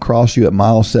came across you at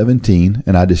mile 17,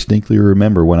 and I distinctly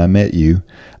remember when I met you,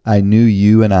 I knew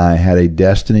you and I had a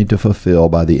destiny to fulfill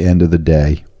by the end of the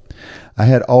day. I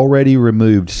had already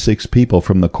removed 6 people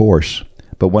from the course,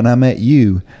 but when I met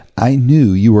you, I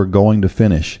knew you were going to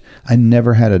finish. I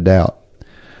never had a doubt.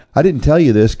 I didn't tell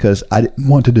you this because I didn't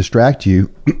want to distract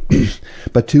you,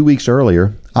 but 2 weeks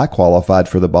earlier, I qualified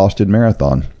for the Boston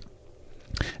Marathon.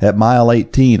 At mile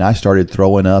 18, I started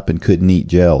throwing up and couldn't eat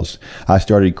gels. I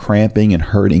started cramping and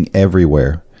hurting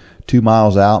everywhere. 2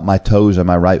 miles out, my toes on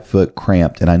my right foot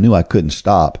cramped, and I knew I couldn't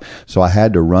stop, so I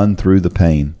had to run through the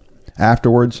pain.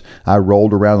 Afterwards, I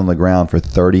rolled around on the ground for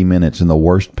 30 minutes in the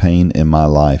worst pain in my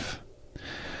life.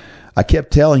 I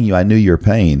kept telling you I knew your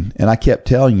pain, and I kept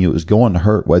telling you it was going to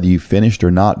hurt whether you finished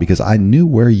or not because I knew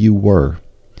where you were.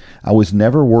 I was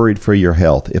never worried for your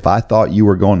health. If I thought you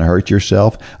were going to hurt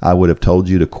yourself, I would have told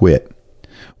you to quit.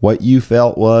 What you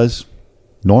felt was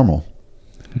normal.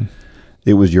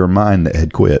 It was your mind that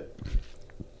had quit.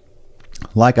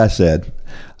 Like I said,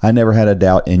 I never had a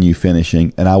doubt in you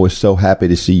finishing, and I was so happy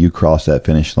to see you cross that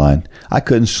finish line. I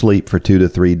couldn't sleep for 2 to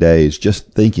 3 days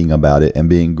just thinking about it and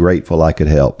being grateful I could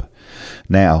help.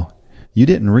 Now, you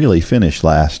didn't really finish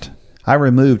last. I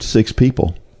removed 6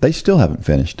 people. They still haven't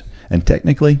finished. And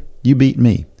technically, you beat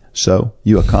me. So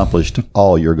you accomplished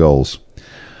all your goals.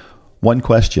 One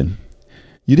question.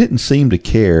 You didn't seem to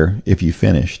care if you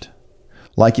finished.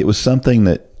 Like it was something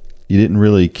that you didn't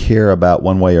really care about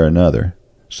one way or another.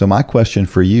 So my question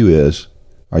for you is,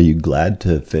 are you glad to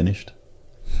have finished?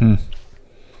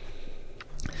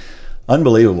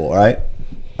 Unbelievable, right?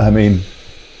 I mean,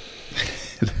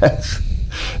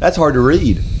 that's hard to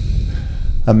read.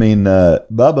 I mean,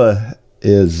 Bubba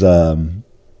is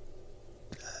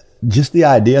just the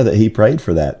idea that he prayed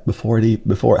for that before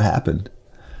it happened,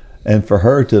 and for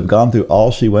her to have gone through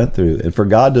all she went through, and for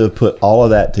God to have put all of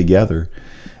that together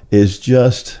is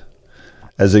just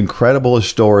as incredible a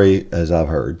story as I've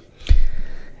heard.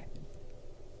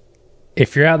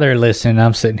 If you're out there listening,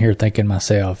 I'm sitting here thinking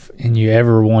myself, and you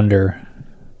ever wonder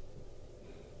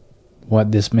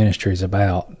what this ministry is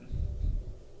about,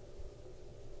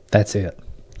 that's it.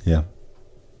 Yeah.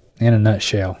 In a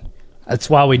nutshell. That's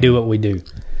why we do what we do.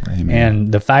 Amen.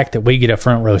 And the fact that we get a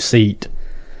front row seat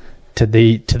to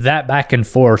that back and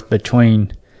forth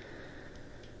between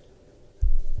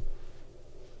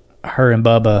her and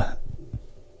Bubba,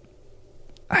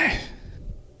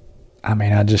 I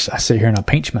mean, I sit here and I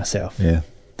pinch myself. Yeah.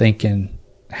 Thinking,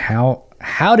 how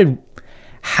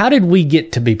did we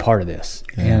get to be part of this?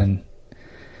 Yeah. And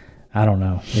I don't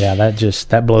know. Yeah,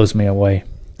 that blows me away.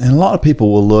 And a lot of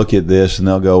people will look at this and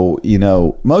they'll go,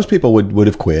 most people would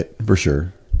have quit for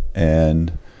sure.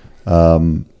 And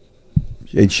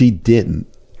she didn't.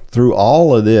 Through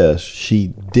all of this,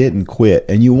 she didn't quit.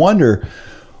 And you wonder,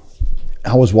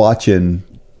 I was watching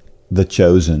The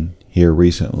Chosen here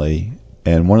recently,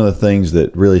 and one of the things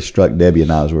that really struck Debbie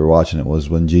and I as we were watching it was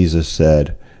when Jesus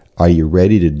said, "Are you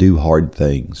ready to do hard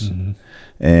things?" Mm-hmm.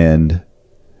 And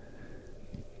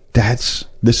this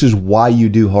is why you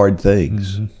do hard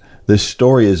things. Mm-hmm. This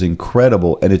story is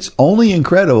incredible, and it's only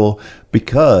incredible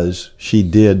because she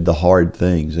did the hard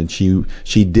things, and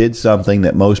she did something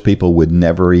that most people would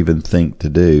never even think to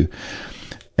do.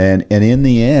 And in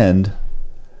the end,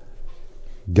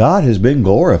 God has been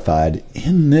glorified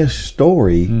in this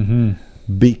story mm-hmm.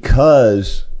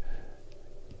 because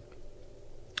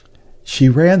she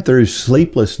ran through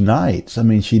sleepless nights. I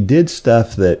mean, she did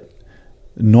stuff that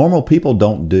normal people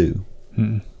don't do.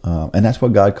 Mm-hmm. And that's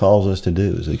what God calls us to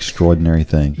do, is extraordinary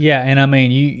things. Yeah, and I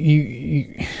mean,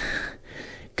 you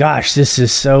gosh, this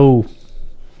is so,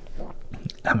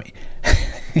 I mean,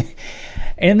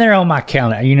 and they're on my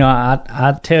calendar.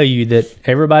 I tell you that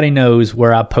everybody knows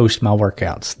where I post my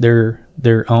workouts.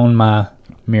 They're on my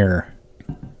mirror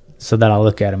so that I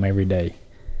look at them every day.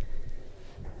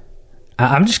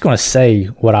 I'm just going to say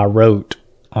what I wrote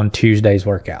on Tuesday's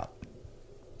workout,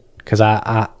 because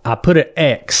I put an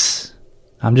X.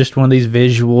 I'm just one of these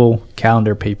visual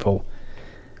calendar people.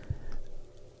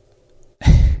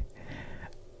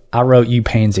 I wrote "you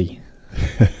pansy"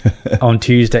 on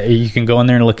Tuesday. You can go in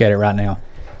there and look at it right now,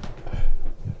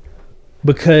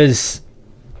 because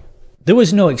there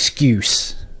was no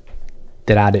excuse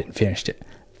that I didn't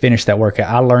finish that workout.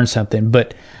 I learned something,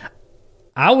 but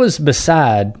I was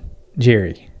beside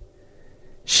Jerry.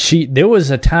 There was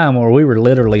a time where we were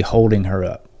literally holding her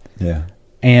up. Yeah.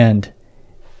 And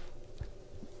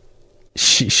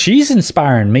she's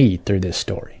inspiring me through this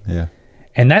story. Yeah.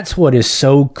 And that's what is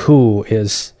so cool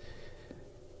is,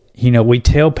 we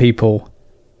tell people,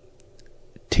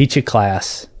 teach a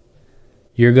class,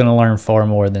 you're going to learn far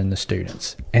more than the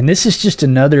students. And this is just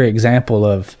another example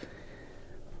of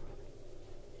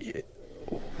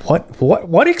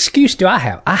what excuse do I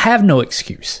have? I have no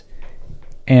excuse.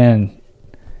 And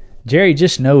Jerry,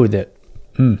 just know that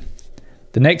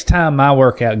the next time my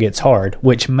workout gets hard,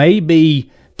 which may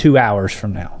be 2 hours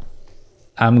from now,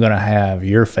 I'm going to have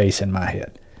your face in my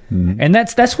head. Mm-hmm. And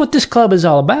that's what this club is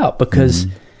all about, because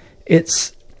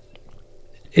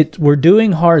we're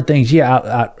doing hard things.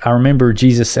 Yeah, I remember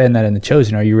Jesus saying that in The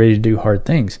Chosen, are you ready to do hard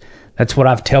things? That's what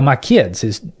I tell my kids,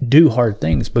 is do hard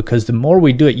things, because the more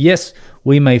we do it, yes,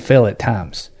 we may fail at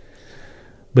times,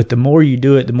 but the more you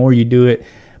do it,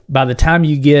 by the time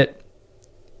you get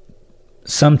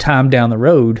sometime down the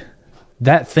road,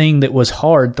 that thing that was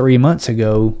hard 3 months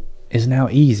ago is now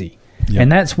easy. Yep.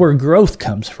 And that's where growth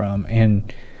comes from.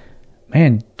 And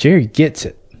man, Jerry gets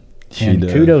it. And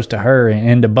kudos to her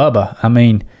and to Bubba. I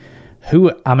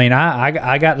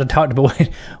got to talk to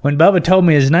Bubba. When Bubba told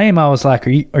me his name, I was like,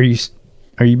 are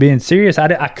you being serious?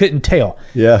 I couldn't tell.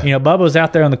 Yeah. Bubba was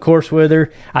out there on the course with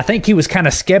her. I think he was kind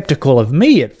of skeptical of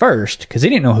me at first because he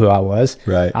didn't know who I was.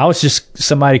 Right. I was just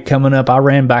somebody coming up. I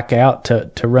ran back out to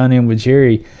run in with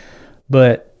Jerry.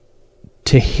 But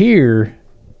to hear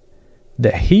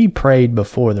that he prayed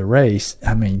before the race,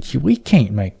 we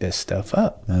can't make this stuff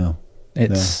up. No.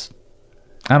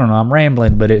 I don't know, I'm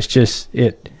rambling, but it's just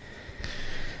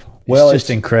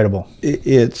incredible.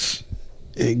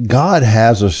 God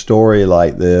has a story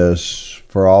like this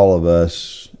for all of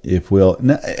us.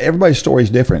 Everybody's story is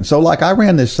different. So like I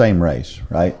ran this same race,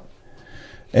 right?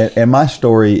 And my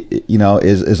story,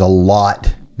 is a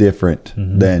lot different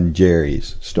than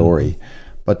Jerry's story.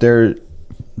 But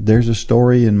there's a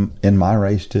story in my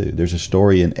race too. There's a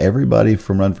story in everybody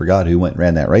from Run for God who went and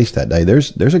ran that race that day.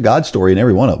 There's a God story in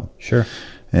every one of them. Sure.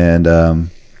 And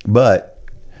but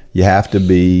you have to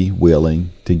be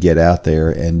willing to get out there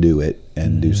and do it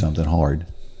and do something hard.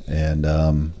 And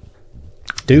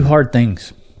do hard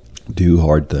things. Do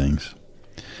hard things.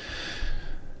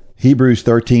 Hebrews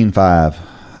 13:5.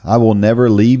 I will never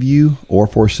leave you or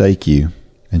forsake you.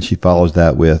 And she follows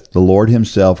that with, the Lord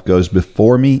himself goes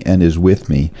before me and is with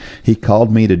me. He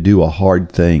called me to do a hard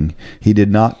thing. He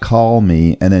did not call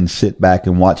me and then sit back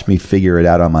and watch me figure it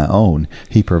out on my own.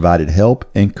 He provided help,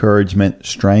 encouragement,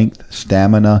 strength,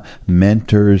 stamina,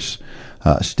 mentors,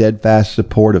 steadfast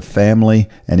support of family,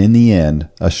 and in the end,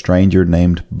 a stranger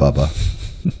named Bubba.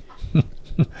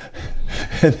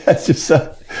 And that's just,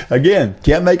 again,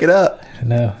 can't make it up.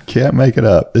 No. Can't make it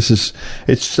up.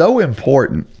 It's so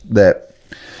important that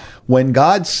when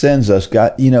God sends us,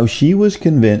 God, she was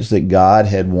convinced that God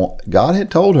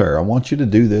had told her, I want you to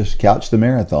do this Couch the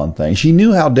Marathon thing. She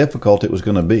knew how difficult it was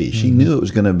going to be. She knew it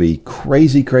was going to be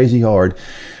crazy, crazy hard.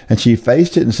 And she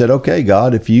faced it and said, okay,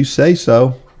 God, if you say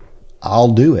so,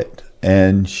 I'll do it.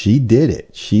 And she did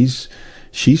it. She's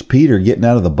Peter getting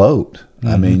out of the boat.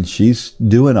 She's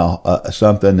doing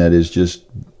something that is just,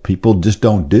 people just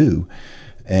don't do.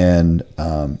 And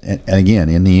again,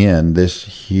 in the end, this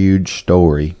huge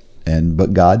story.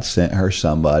 But God sent her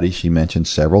somebody. She mentioned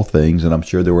several things, and I'm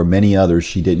sure there were many others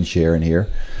she didn't share in here.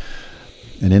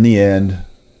 And in the end,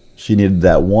 she needed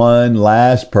that one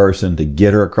last person to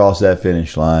get her across that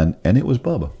finish line, and it was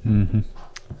Bubba. Mm-hmm.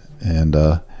 And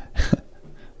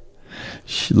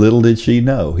little did she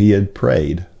know he had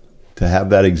prayed to have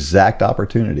that exact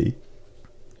opportunity.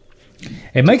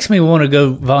 It makes me want to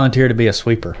go volunteer to be a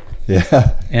sweeper.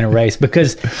 Yeah. In a race,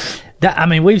 because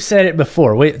we've said it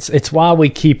before. It's why we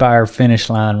keep our finish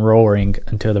line roaring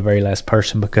until the very last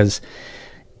person, because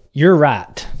you're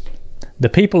right. The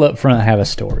people up front have a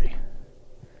story.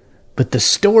 But the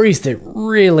stories that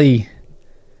really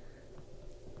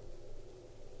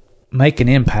make an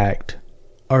impact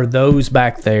are those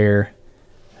back there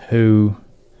who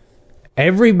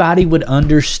everybody would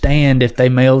understand if they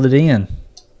mailed it in.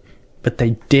 but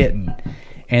they didn't.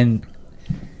 And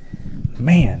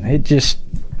man, it just,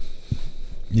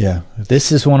 Yeah.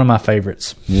 this is one of my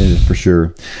favorites. Yeah, for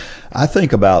sure. I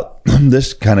think about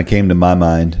this kind of came to my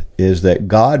mind is that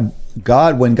God,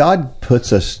 when God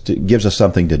gives us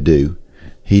something to do,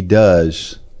 He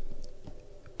does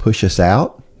push us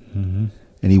out, and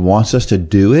He wants us to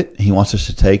do it. He wants us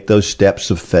to take those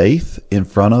steps of faith in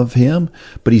front of Him,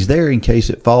 but He's there in case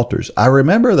it falters. I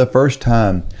remember the first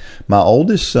time my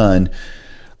oldest son,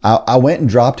 I went and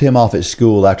dropped him off at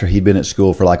school after he'd been at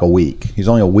school for like a week. He's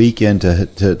only a week into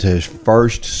his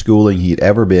first schooling he'd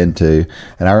ever been to.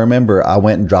 And I remember I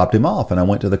went and dropped him off, and I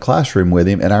went to the classroom with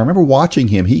him. And I remember watching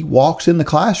him. He walks in the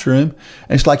classroom,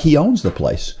 and it's like he owns the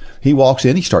place. He walks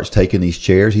in, he starts taking these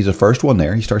chairs. He's the first one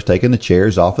there. He starts taking the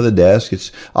chairs off of the desk.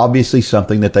 It's obviously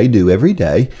something that they do every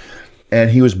day.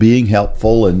 And he was being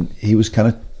helpful, and he was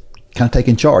kind of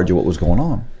taking charge of what was going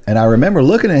on. And I remember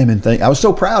looking at him and thinking, I was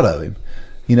so proud of him.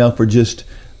 For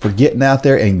getting out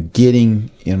there and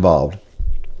getting involved.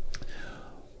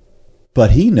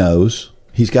 But he knows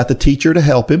he's got the teacher to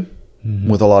help him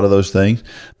with a lot of those things.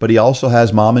 But he also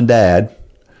has mom and dad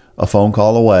a phone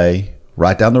call away,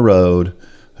 right down the road,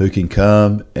 who can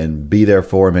come and be there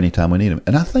for him anytime we need him.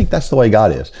 And I think that's the way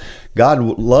God is. God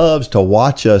loves to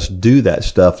watch us do that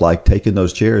stuff, like taking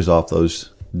those chairs off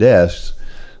those desks.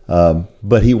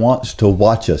 But He wants to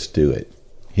watch us do it.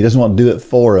 He doesn't want to do it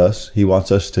for us. He wants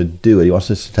us to do it. He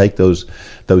wants us to take those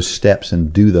steps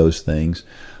and do those things.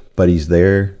 But He's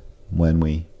there when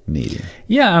we need Him.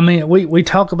 Yeah, I mean, we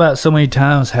talk about so many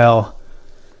times how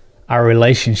our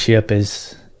relationship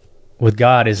with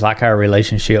God is like our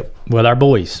relationship with our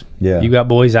boys. Yeah. You got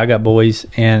boys, I got boys.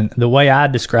 And the way I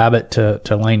describe it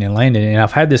to Lane and Landon, and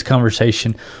I've had this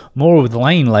conversation more with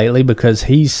Lane lately because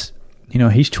he's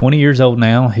 20 years old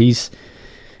now. He's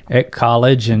at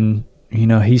college, and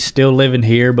he's still living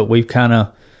here, but we've kind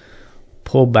of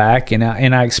pulled back. And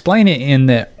I explain it in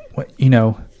that, in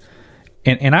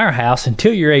our house,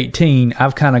 until you're 18,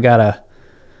 I've kind of got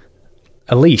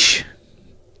a leash,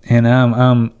 and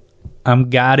I'm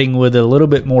guiding with a little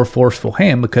bit more forceful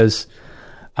hand because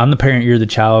I'm the parent, you're the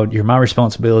child, you're my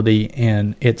responsibility,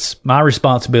 and it's my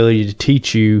responsibility to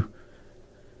teach you,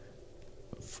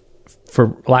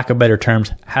 for lack of better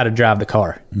terms, how to drive the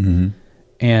car. Mm-hmm.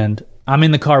 And I'm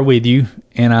in the car with you,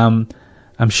 and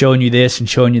I'm showing you this and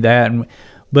showing you that.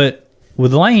 But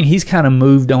with Lane, he's kind of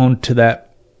moved on to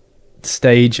that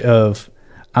stage of,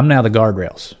 I'm now the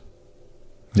guardrails.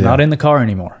 Yeah. Not in the car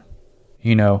anymore.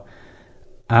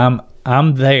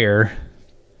 I'm there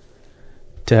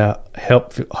to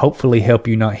hopefully help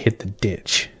you not hit the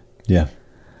ditch. Yeah.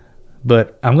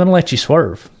 But I'm going to let you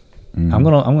swerve. Mm-hmm. I'm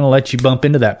going to let you bump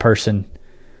into that person.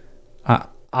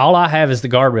 All I have is the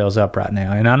guardrails up right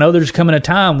now, and I know there's coming a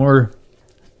time where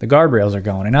the guardrails are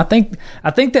gone. And I think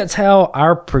that's how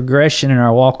our progression in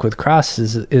our walk with Christ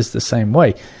is the same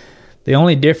way. The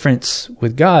only difference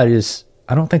with God is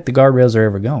I don't think the guardrails are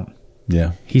ever gone.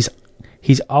 Yeah. He's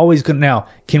always going to. Now,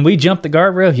 can we jump the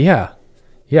guardrail?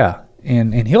 Yeah.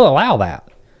 And He'll allow that.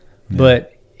 Yeah.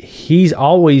 But He's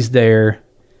always there.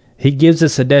 He gives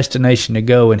us a destination to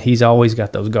go, and He's always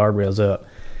got those guardrails up,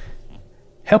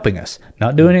 helping us,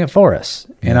 not doing it for us.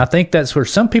 Yeah. And I think that's where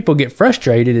some people get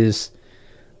frustrated is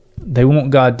they want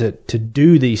God to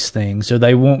do these things, or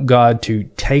they want God to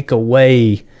take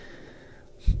away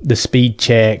the speed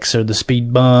checks or the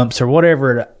speed bumps or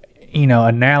whatever,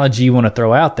 analogy you want to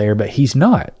throw out there, but He's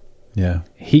not. Yeah.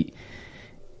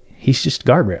 He's just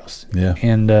guardrails. Yeah.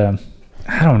 And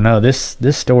I don't know, this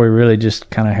story really just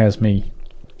kind of has me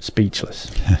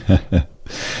speechless.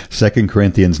 2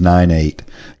 Corinthians 9:8.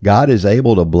 God is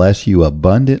able to bless you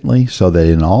abundantly so that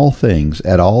in all things,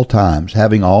 at all times,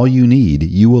 having all you need,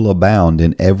 you will abound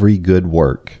in every good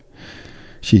work.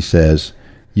 She says,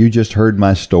 you just heard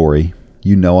my story.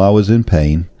 You know I was in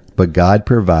pain, but God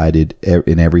provided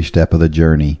in every step of the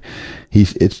journey.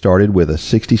 It started with a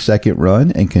 60-second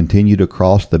run and continued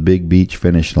across the big beach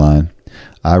finish line.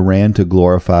 I ran to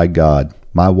glorify God.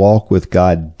 My walk with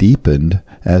God deepened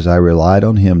as I relied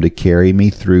on Him to carry me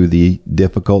through the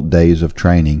difficult days of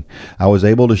training. I was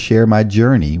able to share my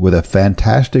journey with a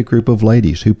fantastic group of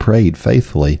ladies who prayed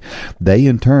faithfully. They,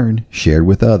 in turn, shared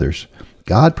with others.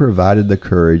 God provided the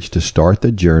courage to start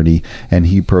the journey, and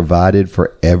He provided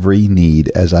for every need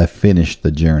as I finished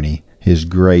the journey. His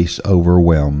grace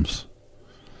overwhelms.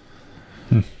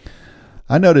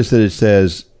 I noticed that it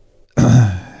says,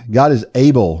 God is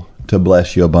able to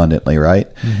bless you abundantly,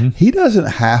 right? Mm-hmm. He doesn't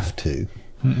have to.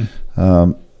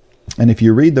 And if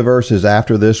you read the verses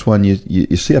after this one,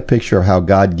 you see a picture of how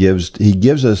God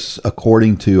gives us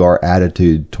according to our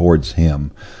attitude towards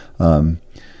Him.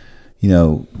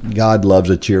 God loves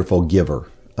a cheerful giver.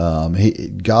 He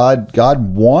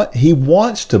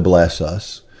wants to bless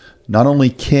us. Not only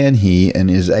can he and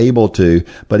is able to,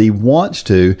 but he wants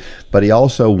to, but he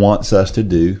also wants us to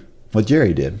do what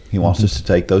Jerry did. He wants us to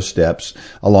take those steps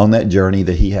along that journey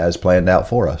that he has planned out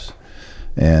for us.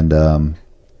 And,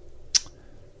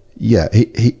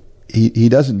 he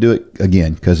doesn't do it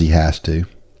again because he has to.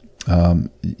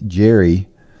 Jerry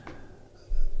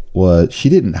she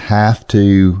didn't have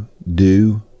to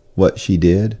do what she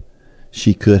did.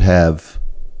 She could have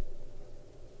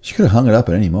hung it up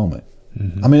at any moment.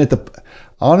 I mean,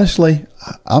 honestly,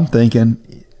 I'm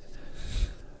thinking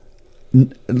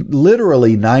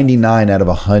literally 99 out of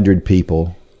 100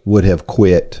 people would have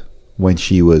quit when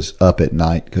she was up at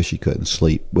night because she couldn't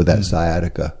sleep with that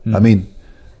sciatica. I mean,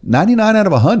 99 out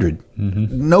of 100,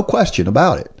 no question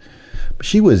about it. But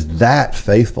she was that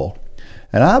faithful.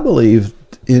 And I believe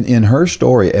in her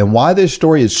story, and why this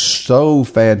story is so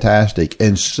fantastic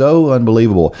and so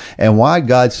unbelievable, and why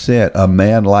God sent a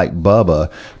man like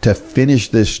Bubba to finish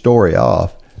this story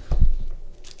off,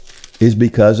 is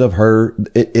because of her.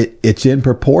 It's in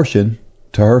proportion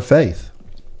to her faith.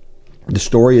 The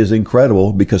story is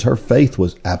incredible because her faith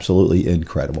was absolutely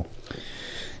incredible.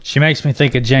 She makes me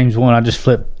think of James 1. I just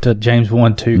flipped to James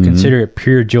 1:2. Consider it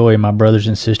pure joy, my brothers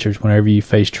and sisters, whenever you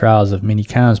face trials of many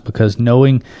kinds, because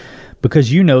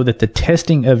you know that the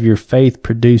testing of your faith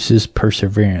produces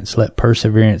perseverance. Let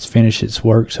perseverance finish its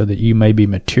work so that you may be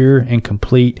mature and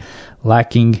complete,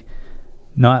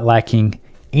 not lacking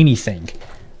anything.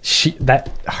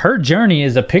 Her journey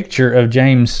is a picture of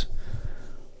James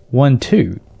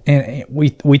 1:2. And we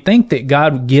think that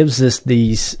God gives us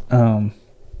these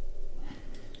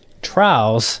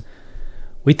trials.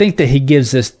 We think that he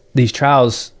gives us these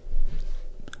trials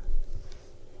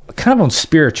kind of on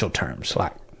spiritual terms,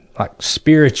 like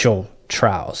spiritual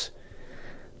trials.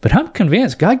 But I'm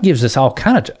convinced God gives us all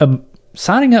kind of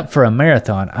signing up for a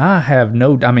marathon.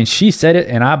 She said it,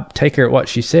 and I take her at what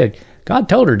she said. God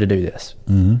told her to do this.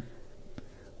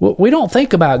 Well, we don't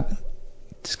think about,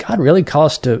 does God really call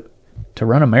us to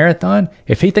run a marathon?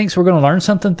 If he thinks we're going to learn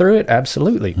something through it,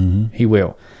 absolutely, he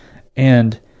will.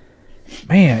 And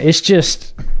man, it's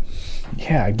just,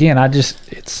 again,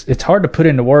 it's hard to put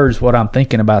into words what I'm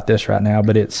thinking about this right now,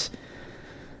 but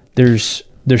there's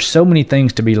so many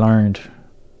things to be learned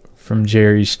from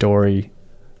Jerry's story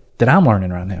that I'm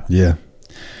learning right now. Yeah.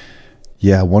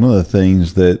 One of the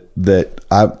things that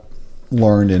I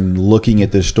learned in looking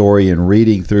at this story and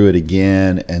reading through it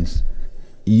again, and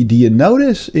do you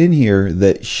notice in here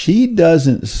that she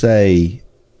doesn't say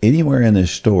anywhere in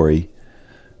this story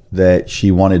that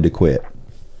she wanted to quit?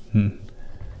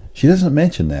 She doesn't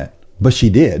mention that, but she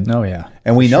did. Oh yeah,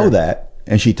 and we know that,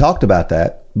 and she talked about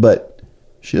that, but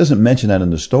she doesn't mention that in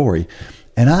the story.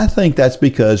 And I think that's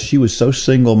because she was so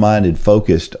single-minded,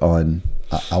 focused on,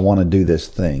 I want to do this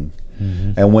thing.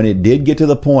 And when it did get to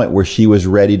the point where she was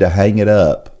ready to hang it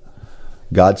up,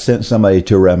 God sent somebody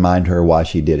to remind her why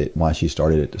she did it, why she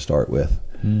started it to start with.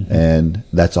 And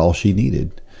that's all she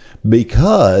needed,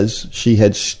 because she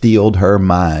had steeled her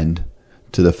mind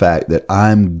to the fact that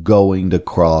I'm going to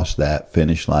cross that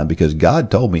finish line because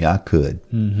God told me I could.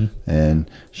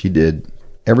 And she did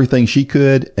everything she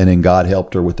could, and then God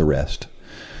helped her with the rest.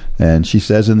 And she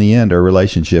says in the end, her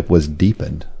relationship was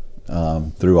deepened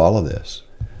through all of this.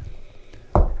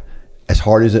 As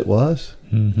hard as it was,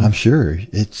 I'm sure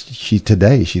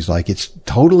she's like, it's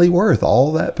totally worth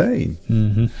all that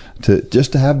pain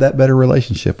to have that better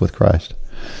relationship with Christ.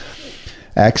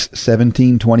 Acts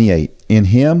 17:28. In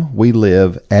him we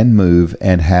live and move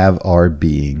and have our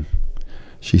being.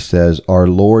 She says, our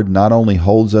Lord not only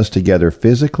holds us together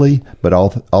physically, but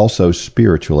also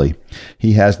spiritually.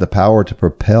 He has the power to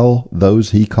propel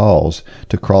those he calls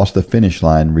to cross the finish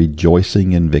line,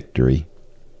 rejoicing in victory.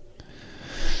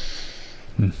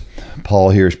 Paul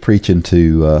here is preaching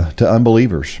to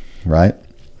unbelievers, right?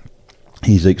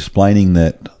 He's explaining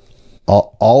that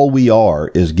all we are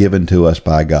is given to us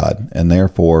by God, and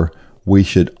therefore we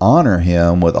should honor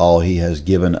him with all he has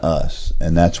given us.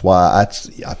 And that's why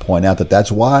I point out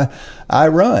that's why I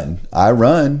run.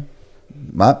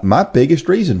 My biggest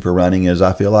reason for running is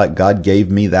I feel like God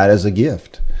gave me that as a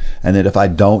gift, and that if I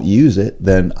don't use it,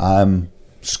 then I'm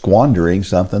squandering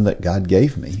something that God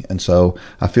gave me. And so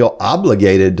I feel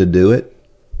obligated to do it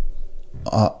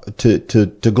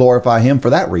to glorify him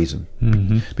for that reason,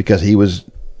 because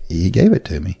he gave it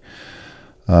to me.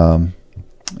 And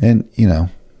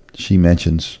she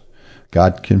mentions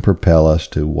God can propel us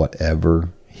to whatever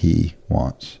he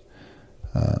wants.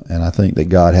 And I think that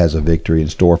God has a victory in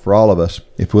store for all of us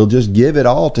if we'll just give it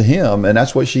all to him. And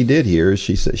that's what she did here.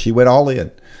 She said she went all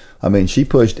in I mean, she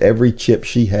pushed every chip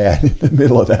she had in the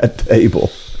middle of that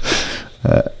table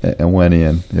and went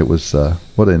in. It was,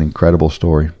 what an incredible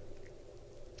story.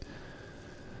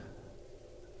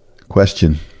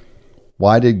 Question: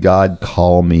 why did God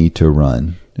call me to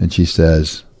run? And she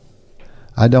says,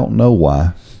 I don't know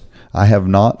why. I have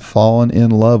not fallen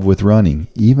in love with running,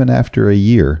 even after a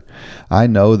year. I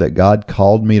know that God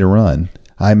called me to run.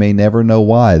 I may never know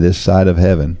why this side of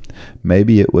heaven.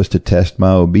 Maybe it was to test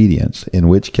my obedience, in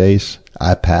which case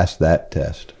I passed that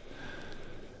test.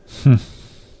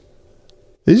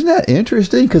 Isn't that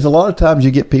interesting? Because a lot of times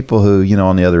you get people who,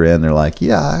 on the other end, they're like,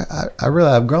 yeah,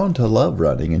 I've grown to love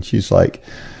running. And she's like,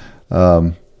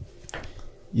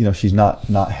 she's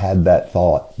not had that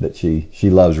thought that she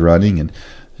loves running, and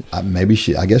I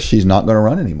guess she's not going to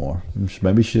run anymore.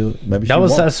 Maybe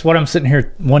that's what I'm sitting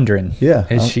here wondering. Yeah,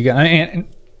 is she going?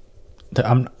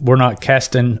 We're not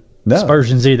casting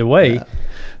aspersions either way. Yeah.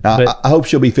 Now, I hope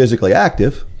she'll be physically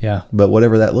active. Yeah, but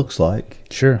whatever that looks like.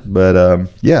 Sure. But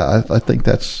I think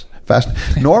that's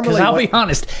fascinating. Normally, because I'll be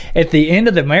honest, at the end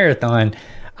of the marathon,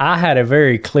 I had a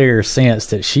very clear sense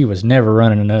that she was never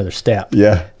running another step.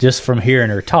 Yeah. Just from hearing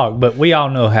her talk. But we all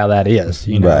know how that is.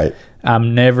 Right.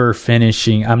 I'm never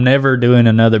doing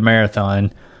another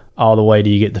marathon all the way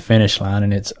till you get the finish line.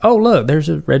 And it's, oh, look, there's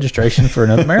a registration for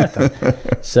another marathon.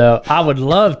 So I would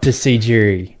love to see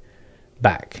Jerry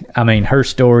back. I mean, her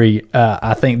story,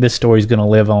 I think this story is going to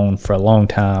live on for a long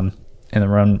time in the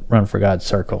Run for God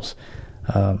circles.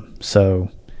 So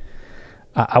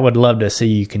I would love to see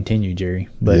you continue, Jerry.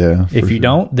 But if you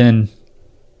don't, then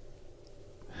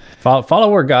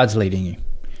follow where God's leading you.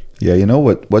 Yeah,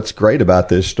 what's great about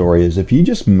this story is if you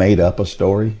just made up a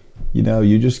story,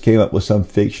 you just came up with some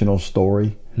fictional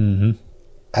story. Mm-hmm.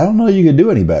 I don't know you could do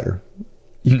any better.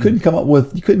 You couldn't come up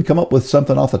with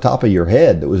something off the top of your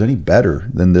head that was any better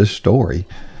than this story.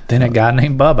 Then a guy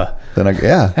named Bubba.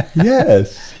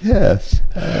 Yes.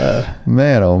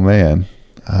 Man, oh man.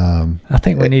 I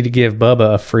think we need to give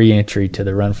Bubba a free entry to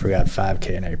the Run for God 5K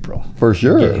in April. For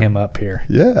sure. Get him up here.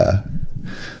 Yeah.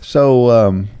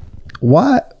 So,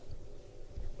 why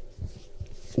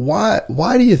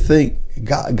do you think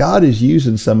God is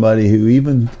using somebody who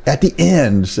even at the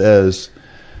end says,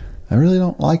 I really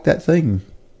don't like that thing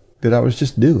that I was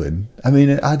just doing? I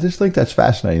mean, I just think that's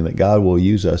fascinating that God will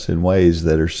use us in ways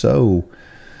that are so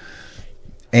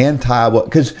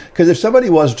because if somebody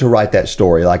was to write that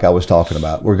story like I was talking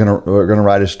about, we're gonna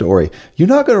write a story. You're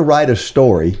not going to write a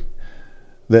story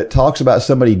that talks about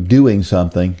somebody doing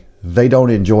something they don't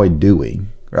enjoy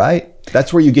doing, right?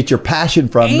 That's where you get your passion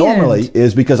from. Normally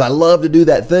is because I love to do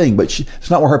that thing, but it's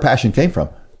not where her passion came from.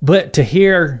 But to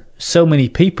hear so many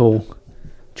people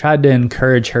tried to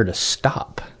encourage her to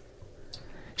stop,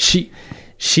 she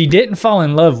didn't fall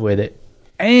in love with it,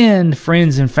 and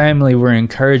friends and family were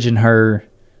encouraging her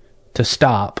to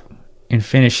stop and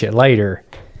finish it later.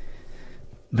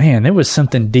 Man, there was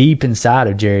something deep inside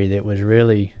of Jerry that was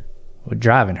really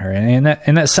driving her, and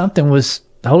that something was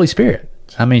the Holy Spirit.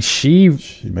 I mean, she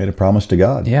made a promise to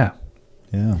God. Yeah,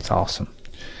 it's awesome.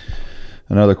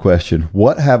 Another question: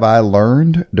 what have I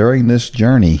learned during this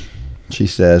journey? She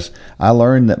says, I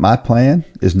learned that my plan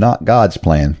is not God's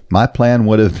plan. My plan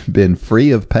would have been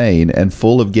free of pain and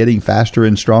full of getting faster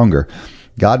and stronger.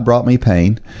 God brought me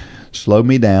pain, slowed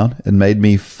me down, and made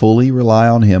me fully rely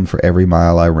on Him for every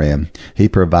mile I ran. He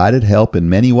provided help in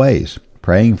many ways.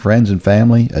 Praying friends and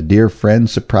family, a dear friend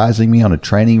surprising me on a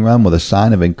training run with a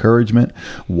sign of encouragement,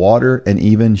 water, and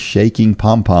even shaking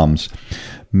pom-poms.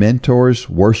 Mentors,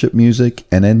 worship music,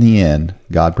 and in the end,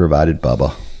 God provided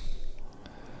Bubba.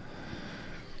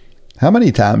 How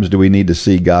many times do we need to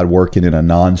see God working in a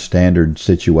non-standard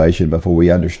situation before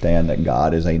we understand that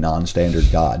God is a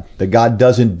non-standard God? That God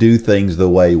doesn't do things the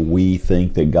way we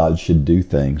think that God should do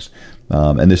things.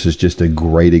 And this is just a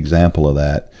great example of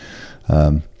that.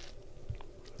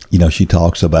 She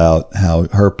talks about how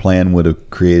her plan would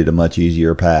have created a much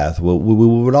easier path. Well, we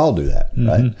would all do that,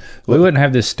 right? We wouldn't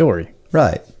have this story.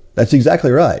 Right. That's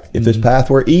exactly right. If this path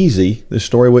were easy, this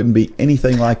story wouldn't be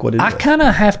anything like what it is. I kind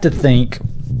of have to think,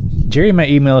 Jerry may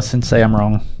email us and say I'm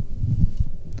wrong.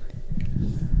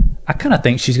 I kind of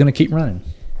think she's going to keep running.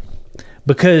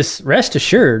 Because rest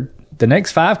assured, the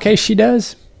next 5K she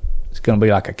does, it's going to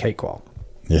be like a cakewalk.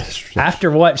 Yes. After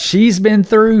what she's been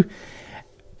through,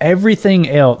 everything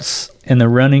else in the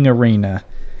running arena,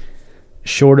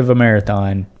 short of a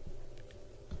marathon,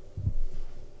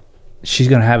 she's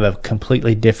going to have a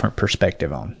completely different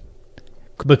perspective on.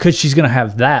 Because she's going to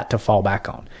have that to fall back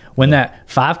on. When that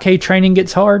 5K training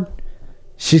gets hard,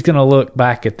 she's going to look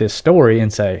back at this story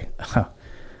and say, oh,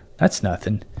 that's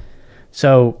nothing.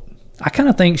 So I kind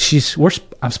of think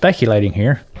I'm speculating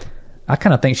here. I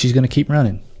kind of think she's going to keep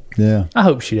running. Yeah. I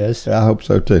hope she does. I hope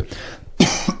so too.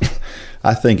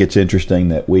 I think it's interesting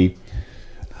that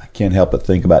I can't help but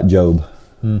think about Job,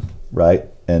 right?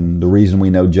 And the reason we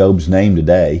know Job's name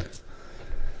today,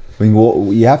 I mean,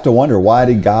 well, you have to wonder, why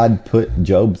did God put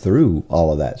Job through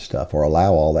all of that stuff, or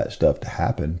allow all that stuff to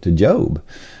happen to Job?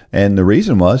 And the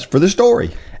reason was for the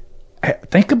story.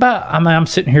 Think about, I'm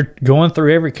sitting here going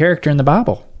through every character in the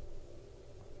Bible.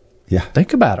 Yeah.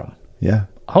 Think about them. Yeah.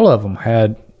 All of them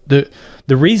had, the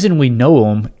reason we know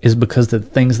them is because of the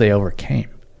things they overcame.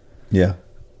 Yeah.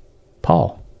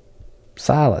 Paul,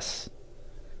 Silas,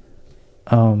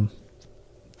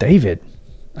 David.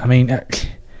 I mean,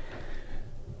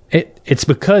 it's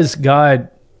because God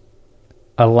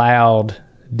allowed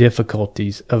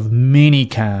difficulties of many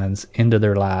kinds into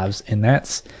their lives, and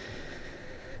that's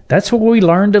what we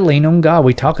learn to lean on God.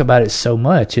 We talk about it so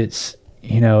much. It's,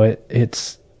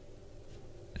 it's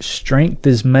strength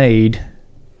is made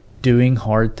doing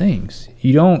hard things.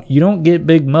 You don't get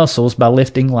big muscles by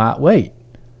lifting light weight.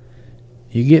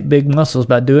 You get big muscles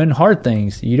by doing hard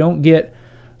things. You don't get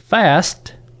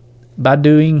fast by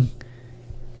doing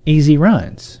easy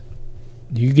runs.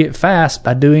 You get fast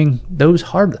by doing those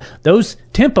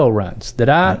tempo runs that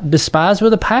I despise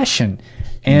with a passion,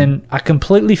 and I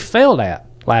completely failed at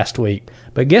last week.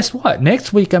 But guess what?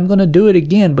 Next week I'm going to do it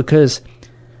again, because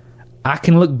I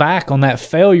can look back on that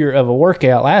failure of a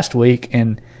workout last week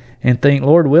and think,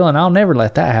 Lord willing, I'll never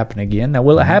let that happen again. Now,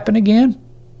 will it happen again?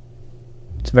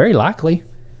 It's very likely.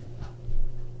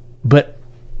 But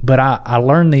I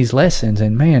learned these lessons,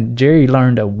 and man, Jerry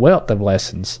learned a wealth of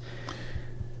lessons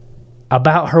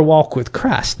about her walk with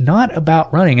Christ, not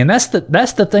about running. And that's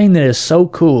the thing that is so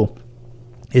cool,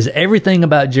 is everything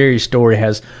about Jerry's story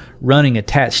has running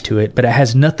attached to it, but it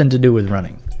has nothing to do with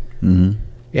running. Mm-hmm.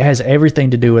 It has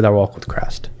everything to do with our walk with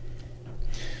Christ.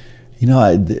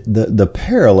 The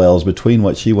parallels between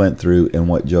what she went through and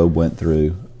what Job went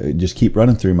through just keep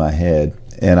running through my head.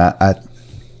 And I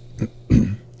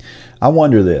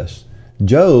wonder this.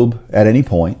 Job, at any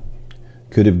point,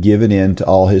 could have given in to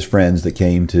all his friends that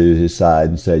came to his side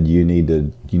and said, you need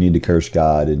to curse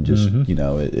God and just,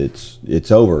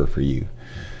 it's over for you.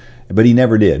 But he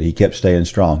never did. He kept staying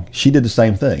strong. She did the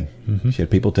same thing. Mm-hmm. She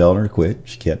had people telling her to quit.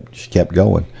 She kept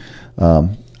going. I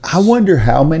wonder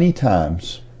how many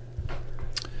times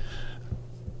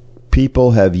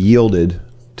people have yielded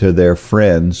to their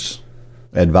friends'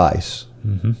 advice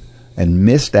and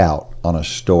missed out on a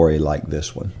story like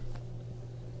this one.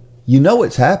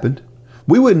 It's happened.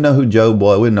 We wouldn't know who Job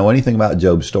was. We wouldn't know anything about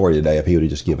Job's story today if he would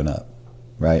have just given up,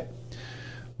 right?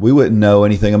 We wouldn't know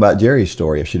anything about Jerry's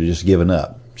story if she'd have just given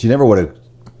up. She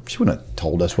wouldn't have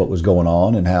told us what was going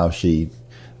on and how we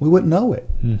wouldn't know it.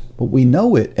 But we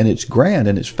know it, and it's grand,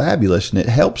 and it's fabulous, and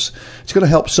it's going to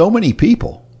help so many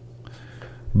people,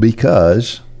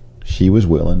 because she was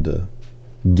willing to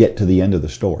get to the end of the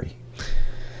story.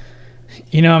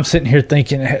 I'm sitting here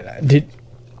thinking,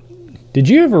 did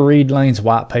you ever read Lane's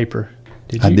white paper?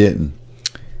 I didn't.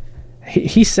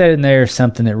 He said in there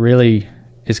something that really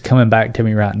is coming back to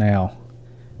me right now,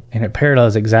 and it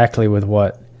parallels exactly with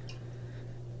what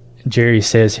Jerry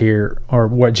says here, or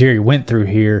what Jerry went through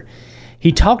here.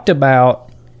 He talked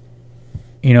about,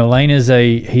 Lane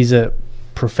he's a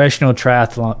professional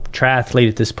triathlete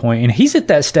at this point, and he's at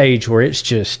that stage where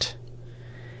it's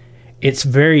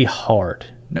very hard.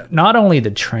 Not only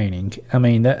the training,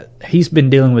 he's been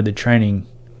dealing with the training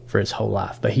for his whole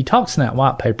life, but he talks in that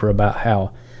white paper about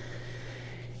how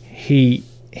he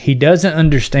doesn't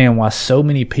understand why so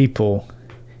many people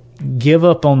give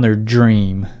up on their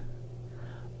dream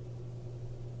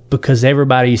because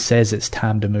everybody says it's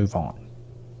time to move on.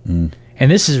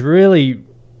 And this is really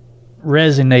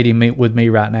resonating with me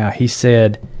right now. He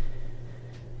said,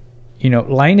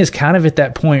 Lane is kind of at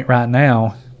that point right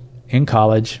now in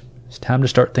college. It's time to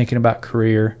start thinking about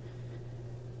career.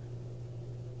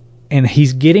 And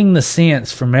he's getting the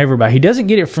sense from everybody. He doesn't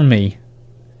get it from me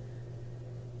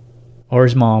or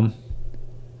his mom,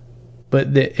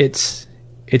 but it's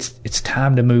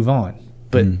time to move on.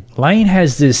 But Lane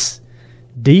has this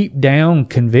deep down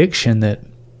conviction that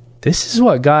this is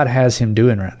what God has him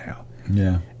doing right now.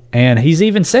 Yeah. And he's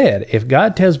even said, if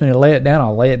God tells me to lay it down,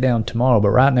 I'll lay it down tomorrow.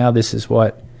 But right now, this is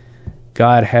what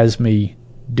God has me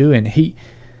doing.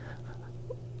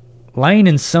 Lane,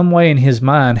 in some way in his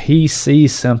mind, he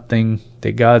sees something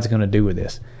that God's going to do with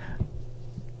this.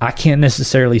 I can't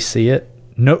necessarily see it.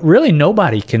 No, really,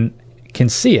 nobody can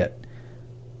see it,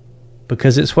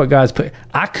 because it's what God's put.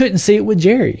 I couldn't see it with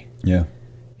Jerry. Yeah.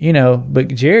 But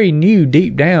Jerry knew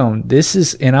deep down,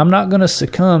 and I'm not going to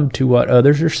succumb to what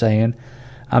others are saying.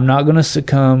 I'm not going to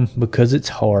succumb because it's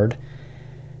hard.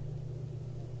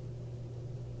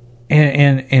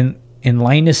 And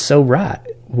Lane is so right.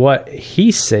 What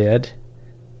he said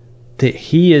that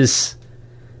he is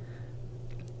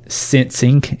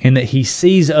sensing and that he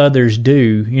sees others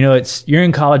do. You know, you're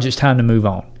in college, it's time to move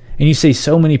on. And you see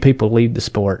so many people leave the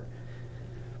sport.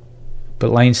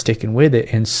 But Lane's sticking with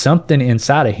it, and something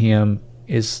inside of him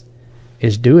is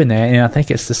doing that. And I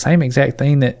think it's the same exact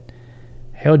thing that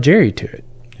held Jerry to it.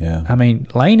 Yeah. I mean,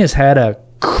 Lane has had a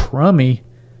crummy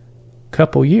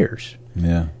couple years.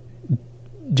 Yeah.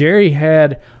 Jerry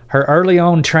had her early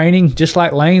on training, just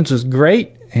like Lane's, was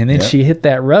great, and then she hit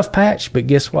that rough patch, but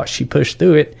guess what? She pushed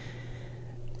through it,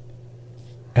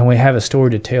 and we have a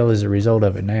story to tell as a result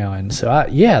of it now. And so,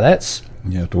 that's...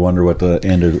 You have to wonder what the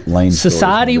end of Lane's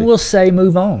Society will say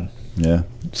move on. Yeah.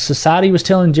 Society was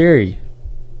telling Jerry,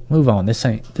 move on. This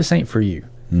ain't for you.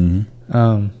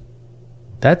 Mm-hmm.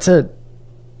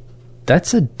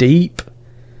 That's a deep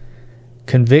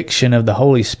conviction of the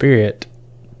Holy Spirit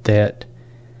that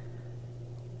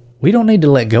we don't need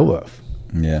to let go of.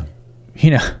 Yeah.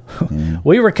 You know,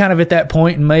 we were kind of at that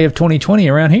point in May of 2020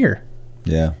 around here.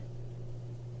 Yeah.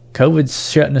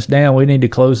 COVID's shutting us down. We need to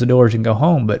close the doors and go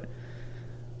home. But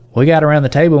we got around the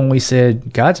table and we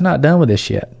said, God's not done with this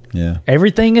yet. Yeah.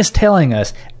 Everything is telling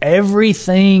us,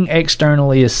 everything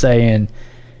externally is saying,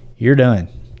 you're done.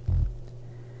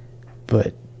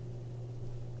 But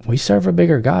we serve a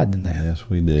bigger God than that. Yes,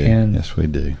 we do. Yes, we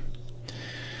do.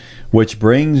 Which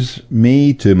brings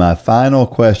me to my final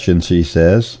question, she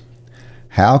says.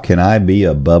 How can I be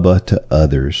a Bubba to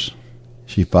others?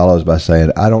 She follows by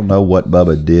saying, I don't know what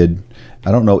Bubba did.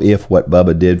 I don't know if what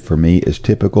Bubba did for me is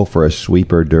typical for a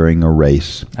sweeper during a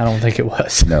race. I don't think it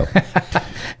was. No.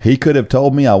 He could have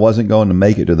told me I wasn't going to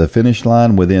make it to the finish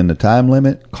line within the time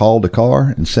limit, called a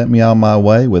car, and sent me on my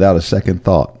way without a second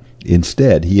thought.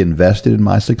 Instead, he invested in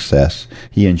my success.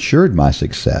 He ensured my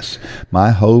success. My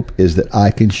hope is that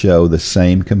I can show the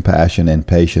same compassion and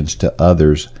patience to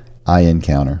others I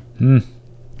encounter.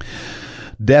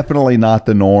 Definitely not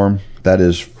the norm. That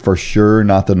is for sure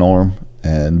not the norm.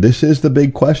 And this is the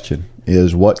big question,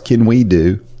 is what can we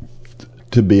do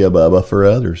to be a Bubba for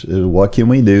others? What can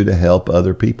we do to help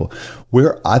other people?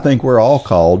 I think we're all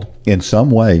called in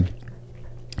some way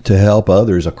to help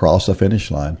others across the finish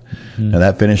line. And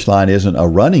that finish line isn't a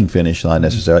running finish line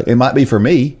necessarily. It might be for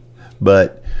me,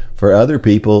 but for other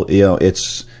people, you know,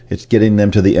 it's getting them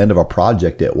to the end of a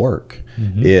project at work.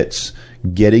 It's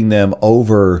getting them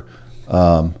over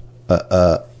a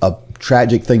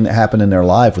tragic thing that happened in their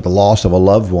life with the loss of a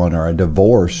loved one or a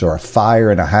divorce or a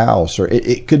fire in a house, or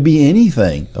it could be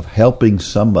anything of helping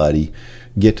somebody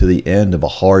get to the end of a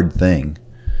hard thing.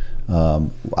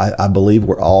 I believe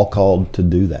we're all called to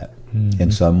do that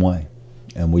in some way,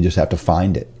 and we just have to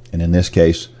find it. And in this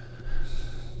case,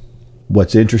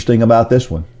 what's interesting about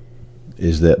this one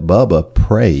is that Bubba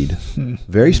prayed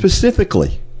very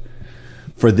specifically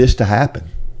for this to happen,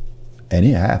 and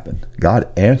it happened. God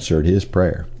answered his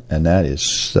prayer, and that is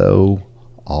so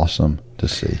awesome to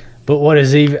see. But what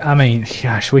is even, I mean,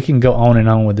 gosh, we can go on and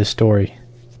on with this story.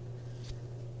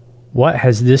 What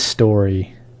has this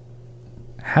story,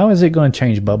 how is it going to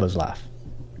change Bubba's life?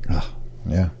 Oh,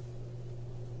 yeah.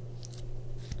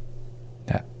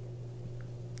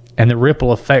 And the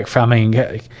ripple effect, I mean,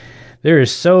 there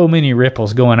is so many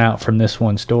ripples going out from this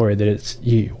one story that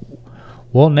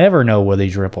we'll never know where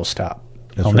these ripples stop.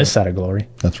 That's on this side of glory.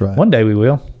 That's right. One day we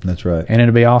will. That's right. And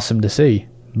it'll be awesome to see.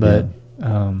 But,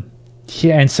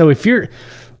 and so if you're,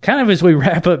 kind of as we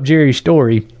wrap up Jerry's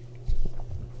story,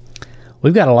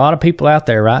 we've got a lot of people out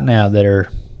there right now that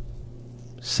are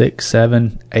 6,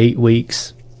 7, 8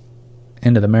 weeks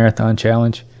into the Marathon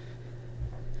Challenge.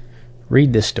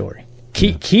 Read this story.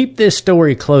 Keep this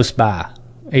story close by,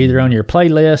 either on your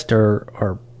playlist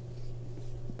or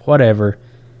whatever.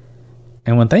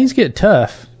 And when things get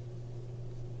tough,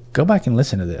 go back and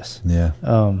listen to this. Yeah.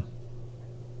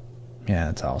 Yeah,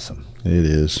 it's awesome. It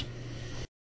is.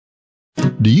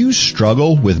 Do you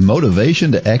struggle with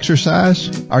motivation to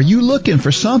exercise? Are you looking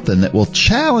for something that will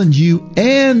challenge you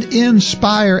and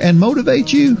inspire and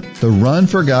motivate you? The Run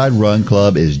for God Run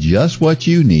Club is just what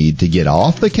you need to get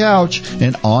off the couch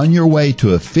and on your way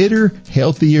to a fitter,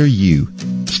 healthier you.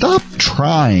 Stop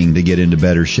trying to get into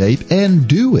better shape and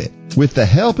do it. With the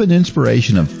help and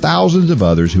inspiration of thousands of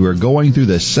others who are going through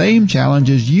the same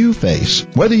challenges you face.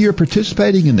 Whether you're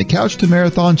participating in the Couch to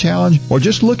Marathon Challenge or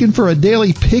just looking for a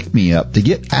daily pick-me-up to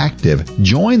get active,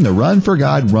 join the Run for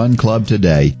God Run Club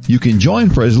today. You can join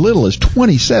for as little as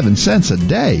 27 cents a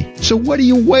day. So what are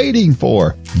you waiting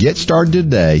for? Get started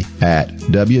today at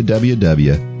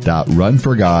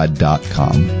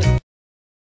www.runforgod.com.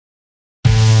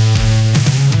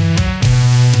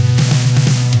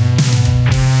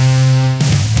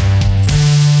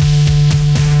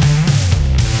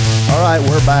 right,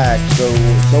 we're back. So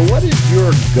what is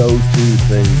your go-to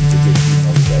thing to get you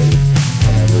motivated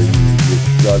whenever you're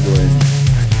struggling?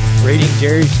 Reading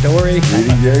Jerry's story.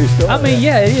 Reading Jerry's story. I mean,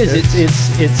 yeah, it is.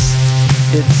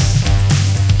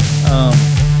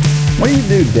 What do you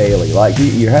do daily? Like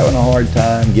you're having a hard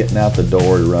time getting out the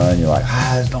door to run. You're like,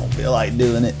 I just don't feel like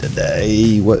doing it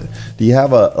today. What do you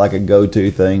have a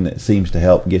go-to thing that seems to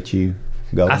help get you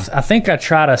going? I think I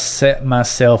try to set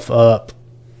myself up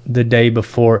the day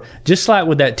before, just like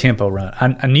with that tempo run.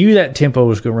 I knew that tempo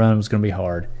was going to be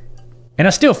hard, and I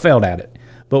still failed at it.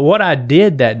 But what I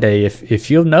did that day,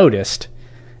 if you'll notice,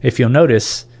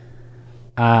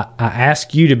 I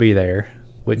asked you to be there,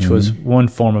 which was one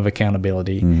form of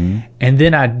accountability. And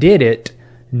then I did it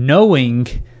knowing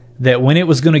that when it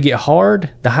was going to get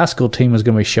hard, the high school team was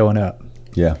going to be showing up.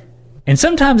 Yeah. And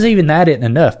sometimes even that isn't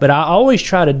enough, but I always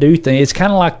try to do things. It's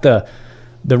kind of like the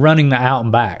running the out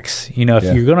and backs. You know, if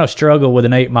you're going to struggle with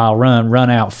an 8-mile run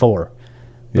out 4.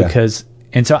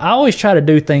 And so I always try to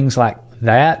do things like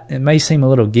that. It may seem a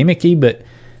little gimmicky, but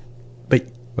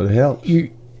it helps.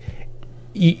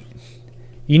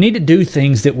 You need to do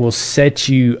things that will set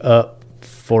you up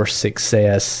for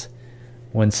success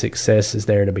when success is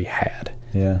there to be had.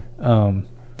 Yeah.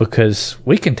 Because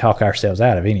we can talk ourselves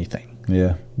out of anything.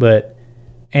 Yeah. But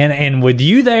and with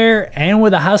you there and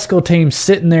with the high school team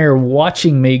sitting there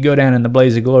watching me go down in the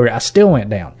blaze of glory, I still went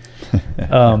down.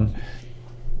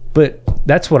 But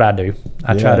that's what I do.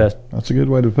 I try to. That's a good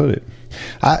way to put it.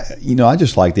 I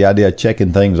just like the idea of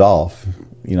checking things off.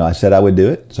 I said I would do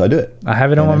it, so I do it. I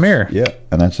have it on my mirror. Yeah,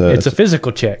 and it's a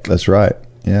physical check. That's right.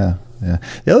 Yeah, yeah.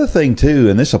 The other thing too,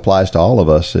 and this applies to all of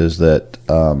us, is that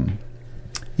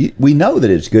we know that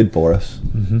it's good for us.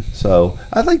 So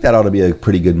I think that ought to be a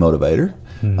pretty good motivator.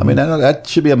 I mean, I know that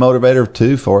should be a motivator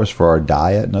too for us for our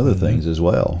diet and other things as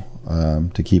well,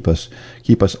 to keep us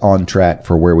on track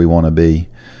for where we want to be.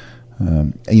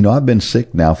 I've been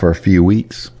sick now for a few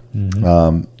weeks.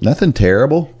 Nothing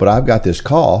terrible, but I've got this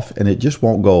cough and it just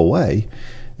won't go away.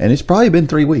 And it's probably been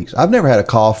 3 weeks. I've never had a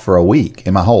cough for a week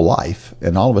in my whole life.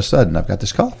 And all of a sudden I've got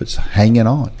this cough. It's hanging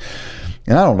on.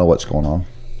 And I don't know what's going on.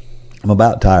 I'm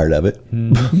about tired of it,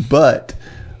 but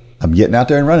I'm getting out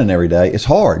there and running every day. It's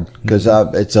hard because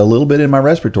it's a little bit in my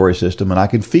respiratory system and I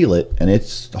can feel it, and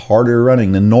it's harder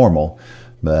running than normal,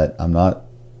 but I'm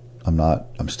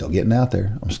still getting out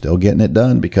there. I'm still getting it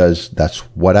done because that's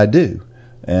what I do.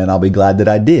 And I'll be glad that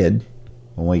I did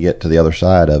when we get to the other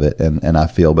side of it and I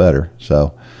feel better.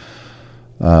 So,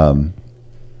 the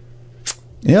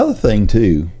other thing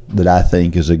too that I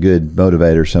think is a good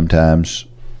motivator sometimes,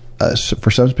 for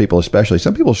some people especially,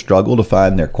 some people struggle to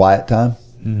find their quiet time.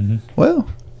 Well,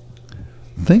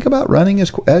 think about running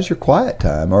as your quiet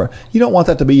time, or you don't want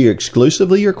that to be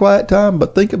exclusively your quiet time,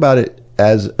 but think about it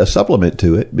as a supplement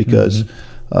to it, because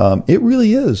it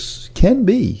really can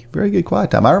be very good quiet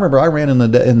time. I remember I ran in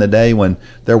the day when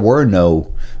there was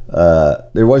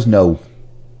no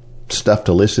stuff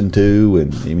to listen to,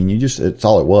 and I mean, it's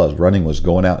all it was. Running was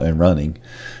going out and running.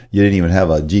 You didn't even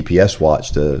have a GPS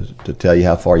watch to tell you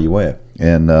how far you went,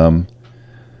 and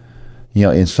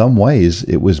in some ways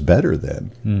it was better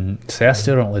then. See, I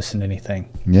still don't listen to anything.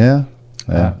 Yeah.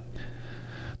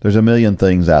 There's a million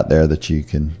things out there that you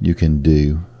can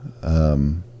do.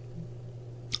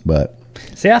 But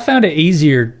see, I found it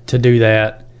easier to do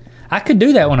that. I could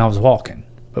do that when I was walking,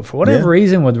 but for whatever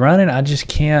reason with running, I just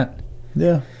can't.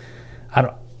 Yeah. I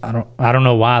don't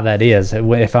know why that is.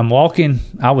 If I'm walking,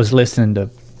 I was listening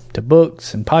to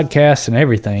books and podcasts and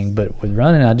everything, but with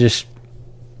running, I just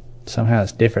somehow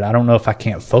it's different. I don't know if I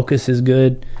can't focus as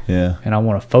good. Yeah. And I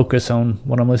want to focus on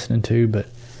what I'm listening to, but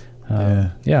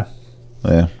yeah.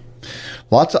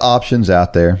 Lots of options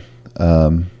out there.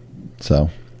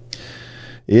 So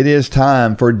it is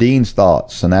time for Dean's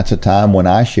Thoughts, and that's a time when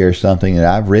I share something that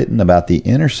I've written about the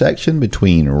intersection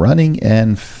between running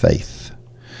and faith.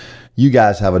 You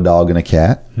guys have a dog and a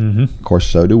cat. Of course,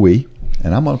 so do we.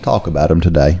 And I'm going to talk about them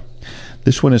today.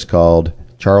 This one is called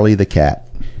Charlie the Cat.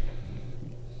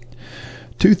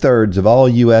 2/3 of all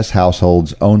U.S.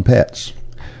 households own pets.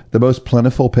 The most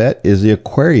plentiful pet is the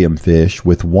aquarium fish,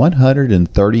 with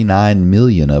 139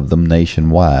 million of them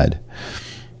nationwide.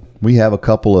 We have a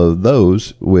couple of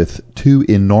those with 2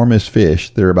 enormous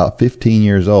fish that are about 15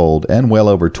 years old and well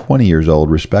over 20 years old,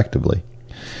 respectively.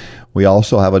 We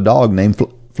also have a dog named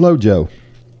Flojo.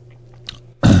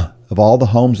 Of all the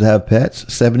homes that have pets,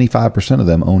 75% of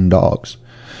them own dogs.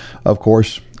 Of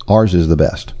course, ours is the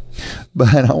best.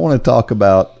 But I want to talk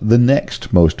about the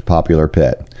next most popular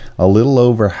pet. A little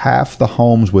over half the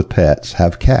homes with pets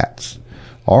have cats.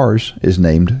 Ours is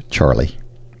named Charlie.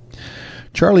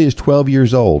 Charlie is 12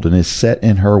 years old and is set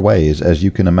in her ways, as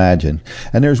you can imagine.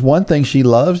 And there's one thing she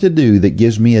loves to do that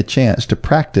gives me a chance to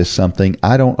practice something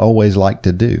I don't always like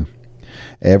to do.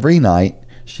 Every night,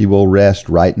 she will rest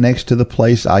right next to the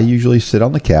place I usually sit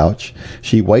on the couch.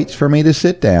 She waits for me to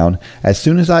sit down. As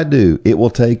soon as I do, it will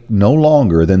take no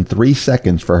longer than 3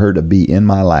 seconds for her to be in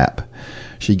my lap.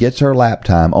 She gets her lap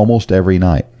time almost every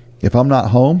night. If I'm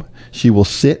not home, she will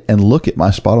sit and look at my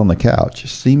spot on the couch,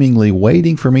 seemingly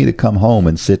waiting for me to come home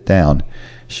and sit down.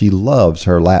 She loves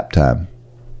her lap time.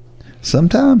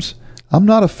 Sometimes I'm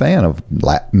not a fan of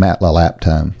lap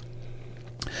time.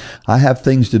 I have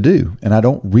things to do, and I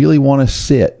don't really want to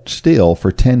sit still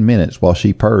for 10 minutes while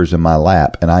she purrs in my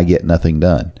lap and I get nothing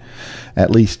done.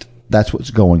 At least that's what's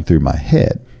going through my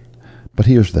head. But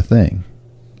here's the thing.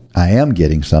 I am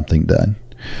getting something done.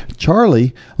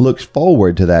 Charlie looks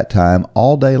forward to that time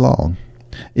all day long.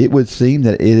 It would seem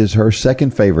that it is her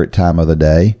second favorite time of the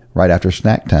day, right after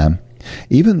snack time.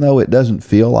 Even though it doesn't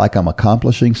feel like I'm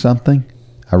accomplishing something,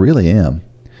 I really am.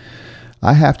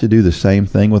 I have to do the same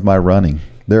thing with my running.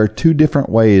 There are 2 different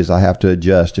ways I have to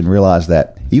adjust and realize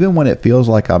that even when it feels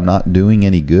like I'm not doing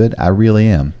any good, I really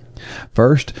am.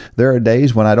 First, there are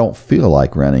days when I don't feel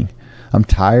like running. I'm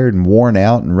tired and worn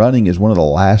out, and running is one of the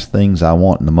last things I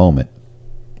want in the moment.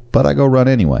 But I go run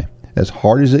anyway. As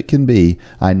hard as it can be,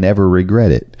 I never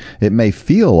regret it. It may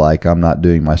feel like I'm not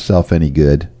doing myself any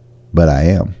good, but I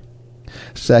am.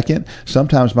 Second,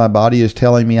 sometimes my body is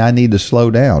telling me I need to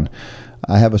slow down.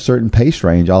 I have a certain pace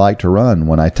range I like to run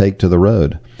when I take to the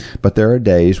road. But there are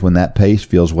days when that pace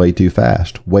feels way too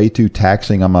fast, way too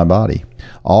taxing on my body.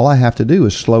 All I have to do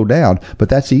is slow down, but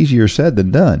that's easier said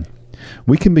than done.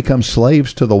 We can become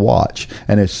slaves to the watch,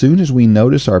 and as soon as we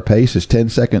notice our pace is 10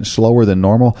 seconds slower than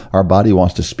normal, our body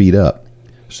wants to speed up.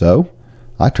 So,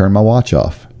 I turn my watch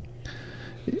off.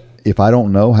 If I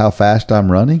don't know how fast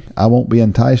I'm running, I won't be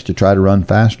enticed to try to run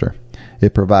faster.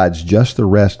 It provides just the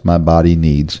rest my body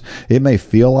needs. It may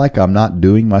feel like I'm not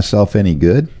doing myself any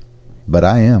good, but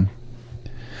I am.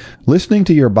 Listening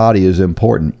to your body is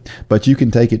important, but you can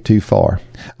take it too far.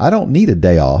 I don't need a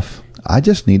day off. I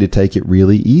just need to take it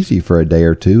really easy for a day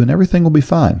or two, and everything will be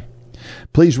fine.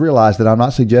 Please realize that I'm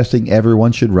not suggesting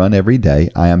everyone should run every day.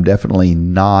 I am definitely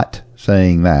not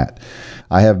saying that.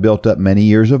 I have built up many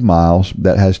years of miles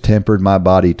that has tempered my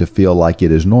body to feel like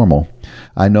it is normal.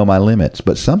 I know my limits,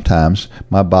 but sometimes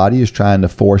my body is trying to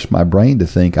force my brain to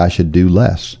think I should do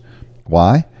less.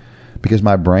 Why? Because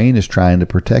my brain is trying to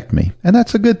protect me, and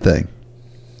that's a good thing.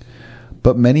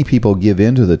 But many people give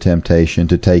in to the temptation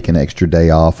to take an extra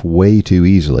day off way too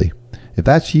easily. If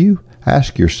that's you,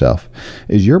 ask yourself,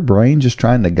 is your brain just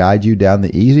trying to guide you down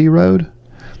the easy road?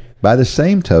 By the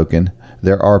same token,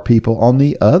 there are people on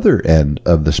the other end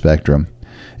of the spectrum.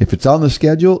 If it's on the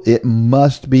schedule, it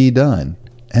must be done.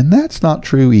 And that's not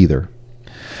true either.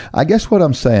 I guess what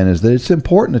I'm saying is that it's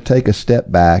important to take a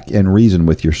step back and reason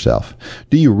with yourself.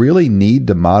 Do you really need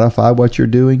to modify what you're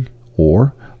doing?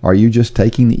 Or are you just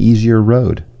taking the easier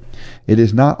road? It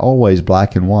is not always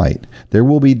black and white. There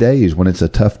will be days when it's a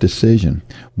tough decision.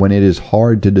 When it is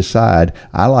hard to decide,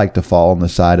 I like to fall on the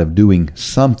side of doing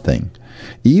something.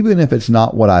 Even if it's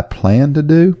not what I plan to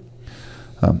do.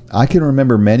 I can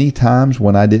remember many times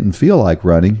when I didn't feel like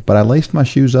running, but I laced my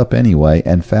shoes up anyway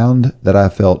and found that I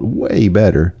felt way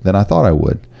better than I thought I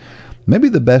would. Maybe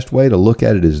the best way to look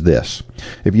at it is this.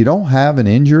 If you don't have an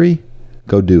injury,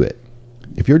 go do it.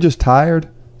 If you're just tired,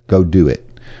 go do it.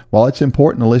 While it's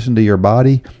important to listen to your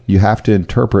body, you have to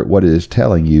interpret what it is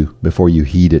telling you before you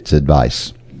heed its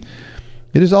advice.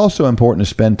 It is also important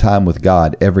to spend time with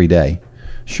God every day.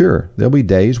 Sure, there'll be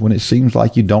days when it seems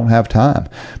like you don't have time,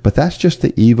 but that's just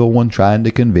the evil one trying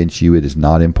to convince you it is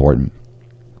not important.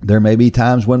 There may be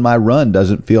times when my run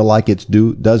doesn't feel like it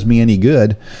does me any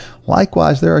good.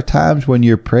 Likewise, there are times when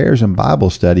your prayers and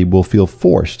Bible study will feel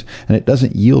forced and it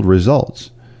doesn't yield results.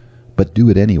 But do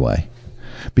it anyway.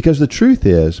 Because the truth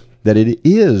is that it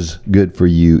is good for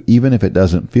you even if it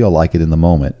doesn't feel like it in the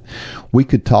moment. We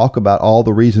could talk about all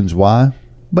the reasons why,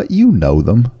 but you know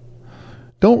them.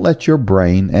 Don't let your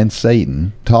brain and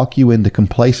Satan talk you into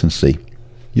complacency.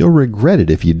 You'll regret it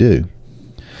if you do.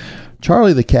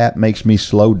 Charlie the cat makes me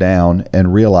slow down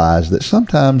and realize that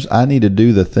sometimes I need to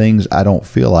do the things I don't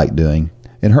feel like doing.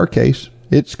 In her case,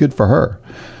 it's good for her.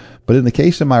 But in the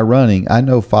case of my running, I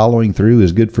know following through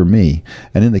is good for me.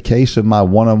 And in the case of my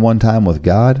one-on-one time with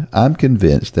God, I'm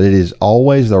convinced that it is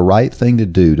always the right thing to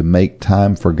do to make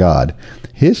time for God.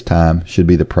 His time should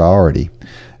be the priority.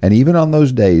 And even on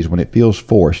those days when it feels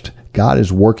forced, God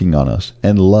is working on us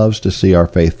and loves to see our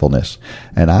faithfulness.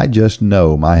 And I just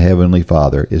know my Heavenly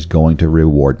Father is going to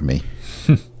reward me.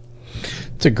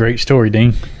 It's a great story,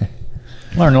 Dean.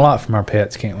 Learn a lot from our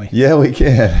pets, can't we? Yeah, we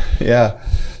can. Yeah.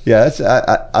 That's,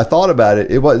 I thought about it.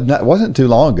 It wasn't too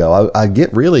long ago. I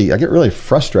get really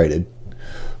frustrated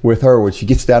with her when she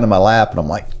gets down in my lap and I'm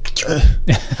like,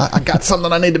 I got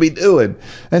something I need to be doing.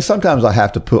 And sometimes I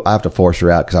have to force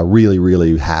her out because I really,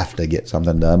 really have to get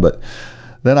something done. But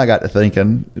then I got to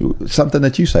thinking something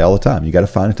that you say all the time. You got to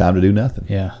find a time to do nothing.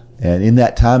 Yeah. And in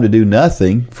that time to do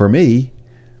nothing, for me,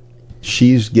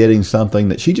 she's getting something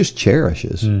that she just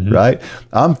cherishes, right?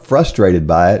 I'm frustrated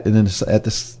by it. And then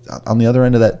on the other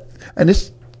end of that, and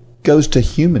this goes to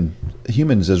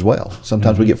humans as well.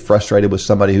 Sometimes we get frustrated with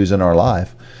somebody who's in our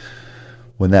life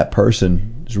when that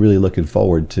person is really looking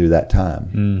forward to that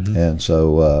time. And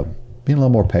so being a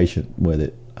little more patient with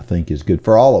it, I think, is good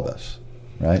for all of us,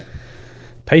 right?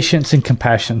 Patience and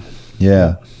compassion.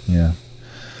 Yeah.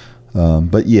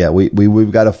 But yeah,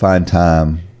 we've got to find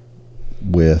time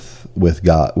with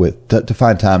God, to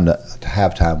find time to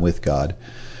have time with God.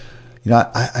 You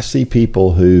know, I see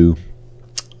people who,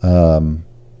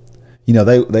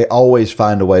 they always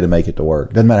find a way to make it to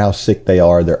work. Doesn't matter how sick they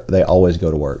are, they always go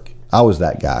to work. I was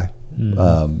that guy.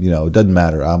 It doesn't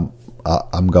matter.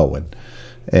 I'm going.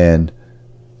 And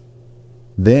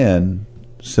then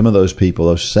some of those people,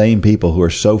 those same people who are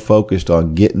so focused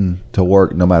on getting to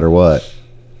work no matter what,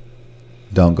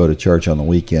 don't go to church on the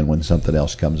weekend when something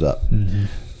else comes up.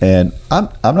 And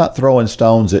I'm not throwing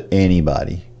stones at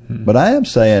anybody, but I am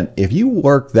saying if you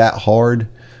work that hard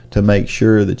to make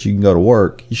sure that you can go to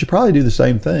work, you should probably do the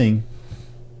same thing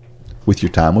with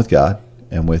your time with God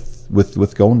and with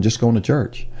going to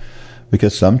church,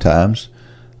 because sometimes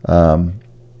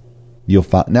you'll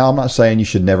find. Now, I'm not saying you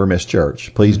should never miss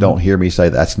church. Please don't hear me say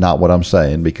that's not what I'm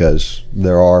saying, because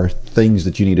there are things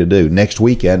that you need to do. Next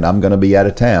weekend, I'm going to be out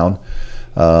of town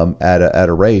at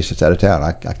a race that's out of town.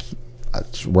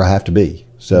 That's where I have to be.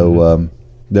 So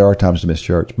there are times to miss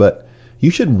church, but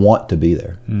you should want to be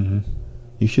there.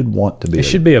 You should want to be there. It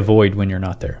should be a void when you're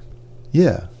not there.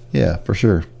 Yeah, for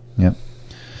sure. Yeah.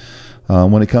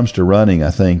 When it comes to running,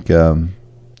 I think,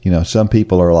 some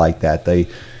people are like that.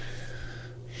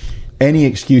 Any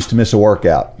excuse to miss a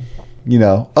workout,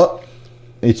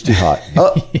 it's too hot.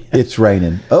 It's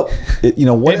raining. Whatever.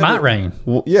 It might rain.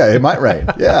 Well, yeah, it might rain.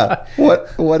 Yeah.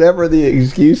 Whatever the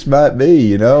excuse might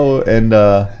be, and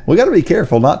we got to be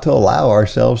careful not to allow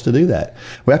ourselves to do that.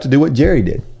 We have to do what Jerry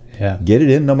did. Yeah. Get it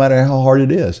in no matter how hard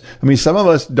it is. I mean, some of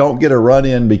us don't get a run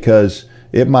in because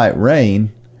it might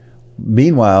rain.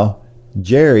 Meanwhile,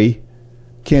 Jerry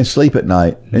can't sleep at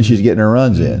night and she's getting her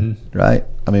runs in, right?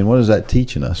 I mean, what is that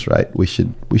teaching us, right? We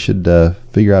should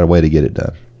figure out a way to get it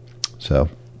done. So,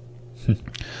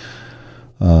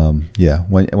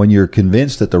 when you're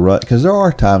convinced that the run, because there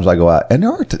are times I go out, and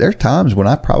there are times when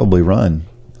I probably run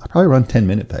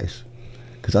 10-minute pace,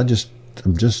 because I just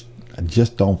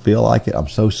don't feel like it. I'm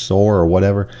so sore or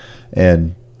whatever,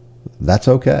 and that's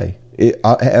okay.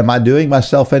 Am I doing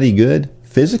myself any good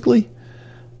physically?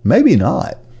 Maybe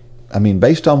not. I mean,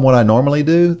 based on what I normally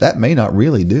do, that may not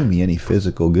really do me any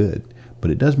physical good,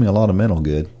 but it does me a lot of mental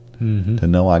good to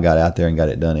know I got out there and got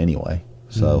it done anyway.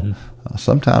 So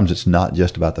sometimes it's not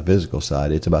just about the physical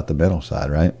side, it's about the mental side,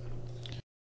 right?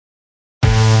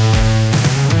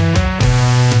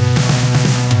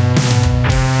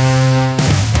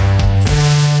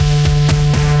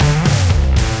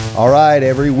 All right,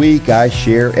 every week I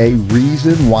share a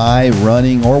reason why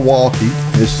running or walking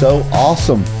is so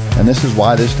awesome. And this is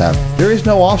why this time. There is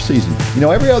no off season.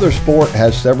 Every other sport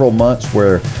has several months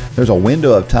where there's a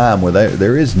window of time where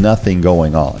there is nothing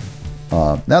going on.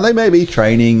 Now, they may be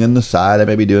training on the side, they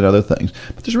may be doing other things,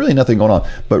 but there's really nothing going on.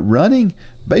 But running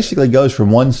basically goes from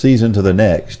one season to the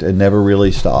next and never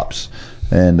really stops.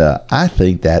 And I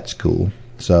think that's cool.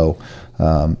 So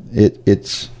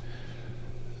it's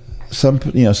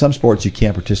some sports you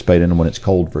can't participate in when it's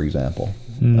cold, for example.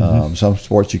 Some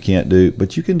sports you can't do,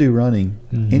 but you can do running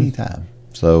anytime.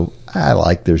 So I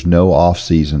like there's no off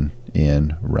season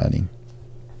in running.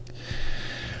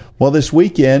 Well, this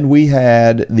weekend we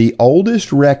had the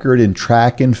oldest record in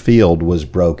track and field was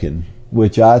broken,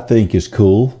 which I think is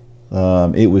cool.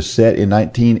 It was set in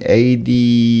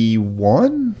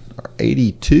 1981 or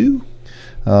 82.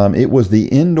 It was the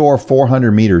indoor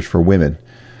 400 meters for women.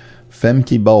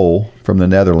 Femke Bol from the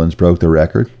Netherlands broke the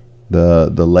record.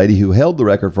 The lady who held the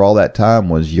record for all that time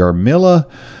was Jarmila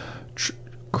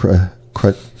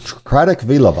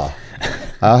Kratochvílová.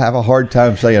 I have a hard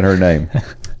time saying her name.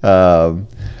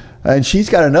 And she's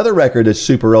got another record that's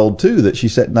super old, too, that she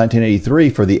set in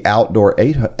 1983 for the outdoor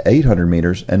 800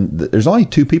 meters. And there's only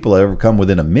 2 people that ever come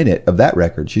within a minute of that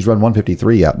record. She's run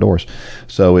 153 outdoors.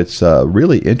 So it's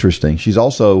really interesting. She's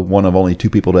also one of only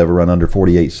 2 people to ever run under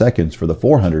 48 seconds for the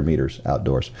 400 meters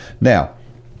outdoors. Now,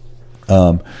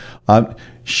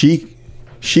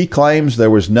 she claims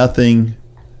there was nothing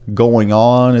going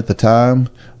on at the time.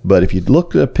 But if you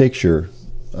look at a picture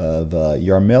of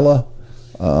Yarmila,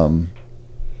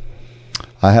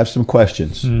 I have some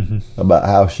questions about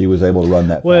how she was able to run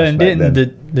that fast. Well, and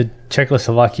didn't the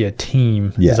Czechoslovakia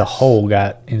team as a whole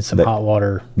got in some hot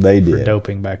water for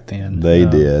doping back then? They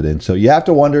did. And so you have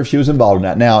to wonder if she was involved in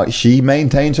that. Now, she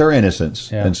maintains her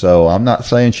innocence. Yeah. And so I'm not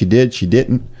saying she did, she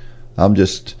didn't. I'm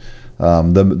just,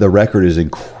 the record is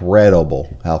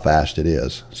incredible how fast it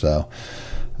is. So,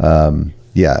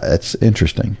 yeah, it's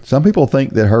interesting. Some people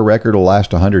think that her record will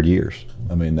last 100 years.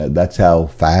 I mean, that's how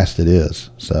fast it is.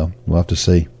 So we'll have to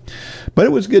see. But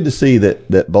it was good to see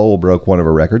that Bowl broke one of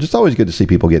her records. It's always good to see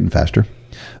people getting faster.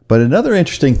 But another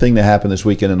interesting thing that happened this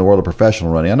weekend in the world of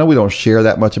professional running. I know we don't share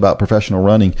that much about professional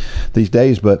running these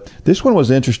days, but this one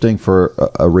was interesting for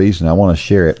a reason. I want to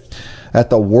share it. At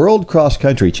the World Cross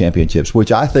Country Championships,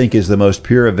 which I think is the most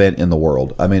pure event in the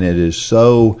world. I mean,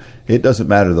 it doesn't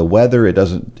matter the weather. It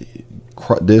doesn't.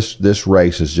 This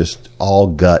race is just all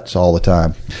guts all the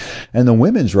time. And the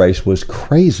women's race was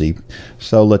crazy.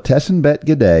 So Letesenbet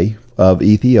Gidey of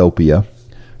Ethiopia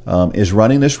is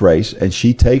running this race, and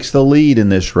she takes the lead in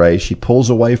this race. She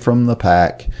pulls away from the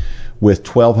pack with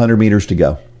 1,200 meters to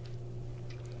go.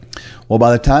 Well,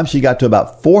 by the time she got to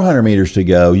about 400 meters to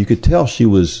go, you could tell she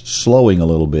was slowing a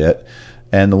little bit,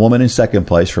 and the woman in second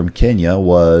place from Kenya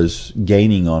was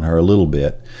gaining on her a little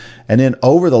bit. And then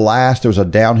over the last, there was a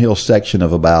downhill section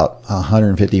of about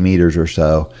 150 meters or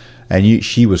so, and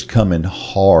she was coming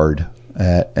hard,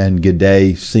 and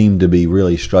Gidey seemed to be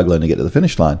really struggling to get to the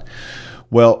finish line.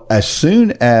 Well, as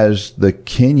soon as the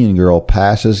Kenyan girl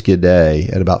passes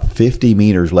Gidey at about 50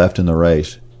 meters left in the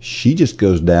race, she just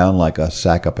goes down like a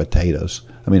sack of potatoes.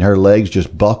 I mean, her legs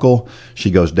just buckle.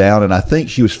 She goes down, and I think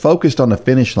she was focused on the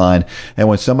finish line, and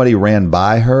when somebody ran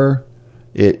by her,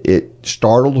 it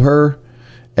startled her.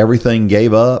 Everything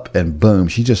gave up, and boom,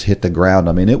 she just hit the ground.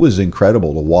 I mean, it was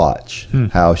incredible to watch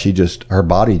how her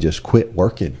body just quit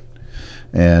working.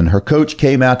 And her coach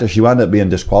came out there. She wound up being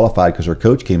disqualified because her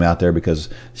coach came out there because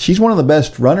she's one of the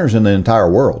best runners in the entire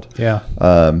world. Yeah.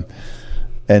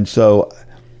 And so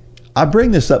I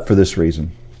bring this up for this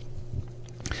reason.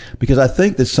 Because I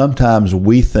think that sometimes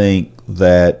we think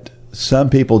that some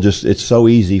people it's so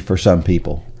easy for some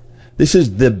people. This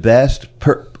is the best,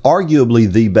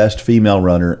 arguably the best female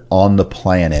runner on the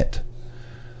planet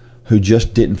who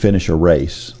just didn't finish a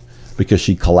race because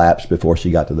she collapsed before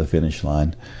she got to the finish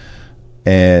line.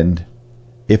 And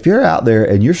if you're out there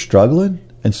and you're struggling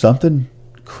and something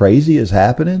crazy is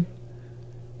happening,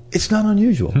 it's not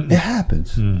unusual. It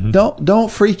happens.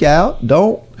 Don't freak out.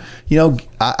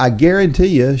 I guarantee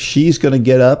you she's going to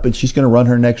get up and she's going to run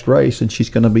her next race and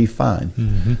she's going to be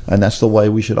fine. And that's the way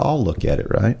we should all look at it,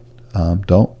 right?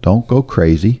 Don't go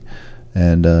crazy,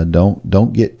 and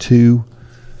don't get too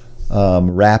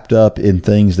wrapped up in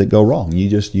things that go wrong.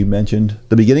 You mentioned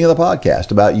the beginning of the podcast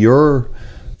about your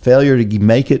failure to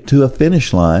make it to a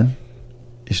finish line.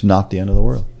 It's not the end of the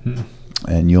world,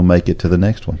 and you'll make it to the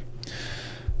next one.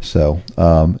 So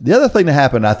the other thing that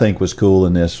happened, I think, was cool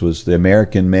in this was the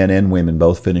American men and women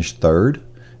both finished third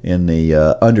in the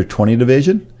under 20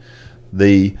 division.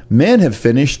 The men have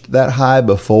finished that high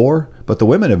before, but the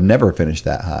women have never finished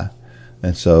that high.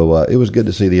 And so it was good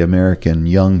to see the American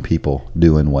young people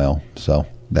doing well. So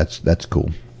that's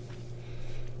cool.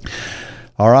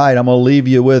 All right, I'm going to leave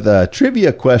you with a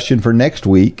trivia question for next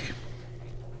week.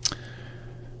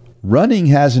 Running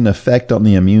has an effect on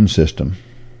the immune system.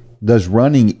 Does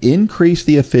running increase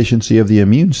the efficiency of the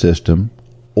immune system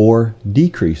or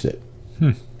decrease it?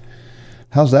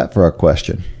 How's that for a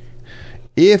question?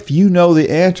 If you know the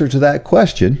answer to that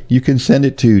question, you can send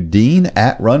it to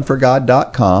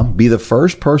dean@runforgod.com. Be the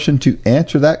first person to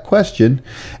answer that question,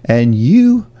 and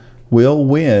you will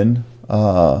win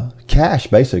cash,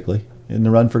 basically, in the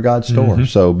Run for God store.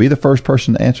 So be the first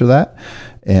person to answer that,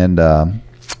 and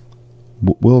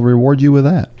we'll reward you with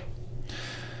that.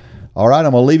 All right,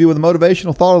 I'm going to leave you with a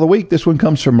motivational thought of the week. This one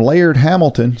comes from Laird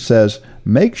Hamilton. Says,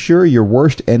 make sure your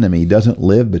worst enemy doesn't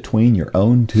live between your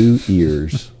own 2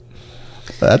 ears.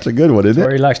 That's a good one, isn't it?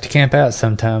 Where he likes to camp out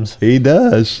sometimes. He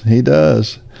does.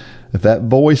 If that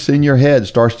voice in your head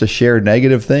starts to share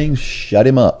negative things, shut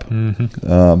him up.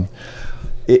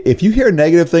 If you hear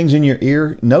negative things in your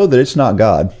ear, know that it's not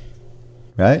God,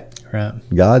 right? Right.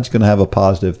 God's going to have a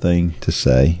positive thing to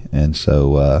say. And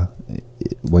so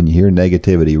when you hear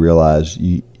negativity, realize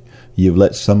you've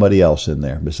let somebody else in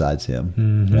there besides him.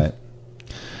 Mm-hmm. Right.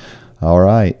 All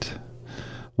right.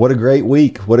 What a great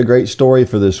week. What a great story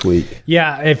for this week.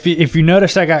 Yeah, if you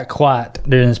notice I got quiet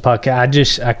during this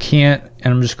podcast, I can't,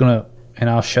 and I'm just going to, and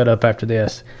I'll shut up after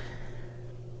this.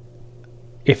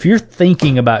 If you're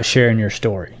thinking about sharing your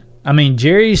story, I mean,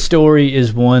 Jerry's story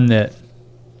is one that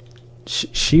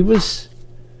she was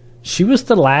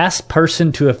the last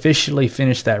person to officially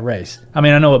finish that race. I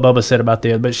mean, I know what Bubba said about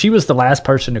the other, but she was the last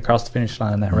person to cross the finish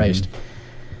line in that race.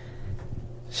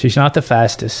 She's not the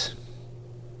fastest.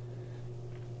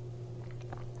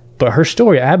 But her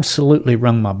story absolutely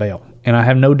rung my bell. And I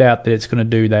have no doubt that it's going to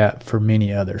do that for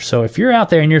many others. So if you're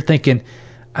out there and you're thinking,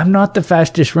 I'm not the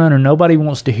fastest runner, nobody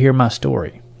wants to hear my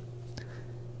story,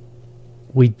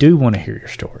 we do want to hear your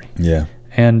story. Yeah.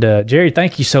 And Jerry,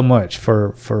 thank you so much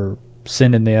for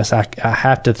sending this. I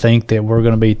have to think that we're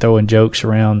going to be throwing jokes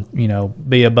around,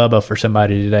 be a Bubba for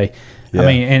somebody today. Yeah. I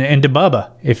mean, and to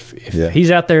Bubba, if he's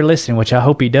out there listening, which I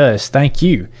hope he does, thank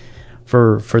you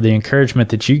for the encouragement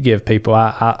that you give people.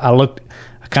 I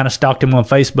kind of stalked him on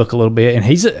Facebook a little bit, and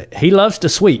he loves to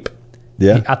sweep.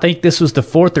 Yeah. I think this was the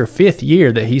 4th or 5th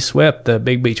year that he swept the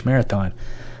Big Beach Marathon.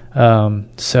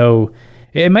 So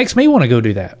it makes me want to go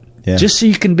do that. Yeah. Just so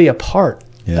you can be a part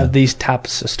of these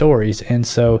types of stories. And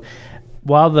so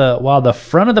while the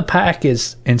front of the pack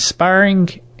is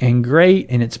inspiring and great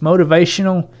and it's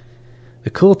motivational, the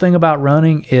cool thing about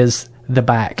running is the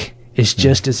back is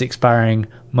just as inspiring,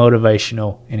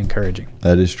 motivational, and encouraging.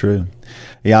 That is true.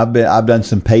 Yeah, I've done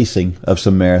some pacing of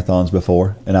some marathons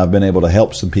before, and I've been able to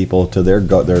help some people to their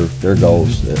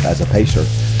goals as a pacer. It's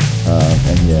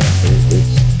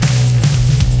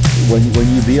when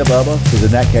you be a Bubba, because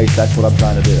in that case, that's what I'm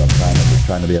trying to do. I'm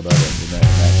trying to be a Bubba in that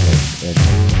case, and it's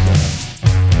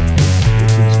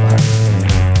inspiring.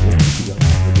 We'll keep you going.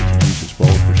 We'll get your juices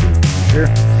flowing for sure. Sure.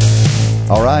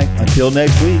 All right. Until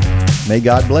next week. May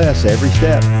God bless every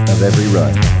step of every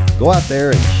run. Go out there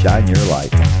and shine your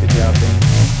light. Good job, Ben.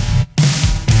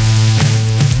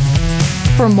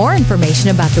 For more information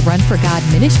about the Run for God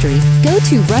ministry, go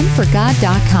to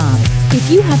runforgod.com. If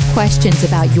you have questions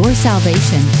about your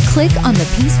salvation, click on the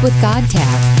Peace with God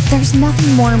tab. There's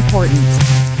nothing more important.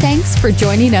 Thanks for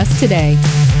joining us today.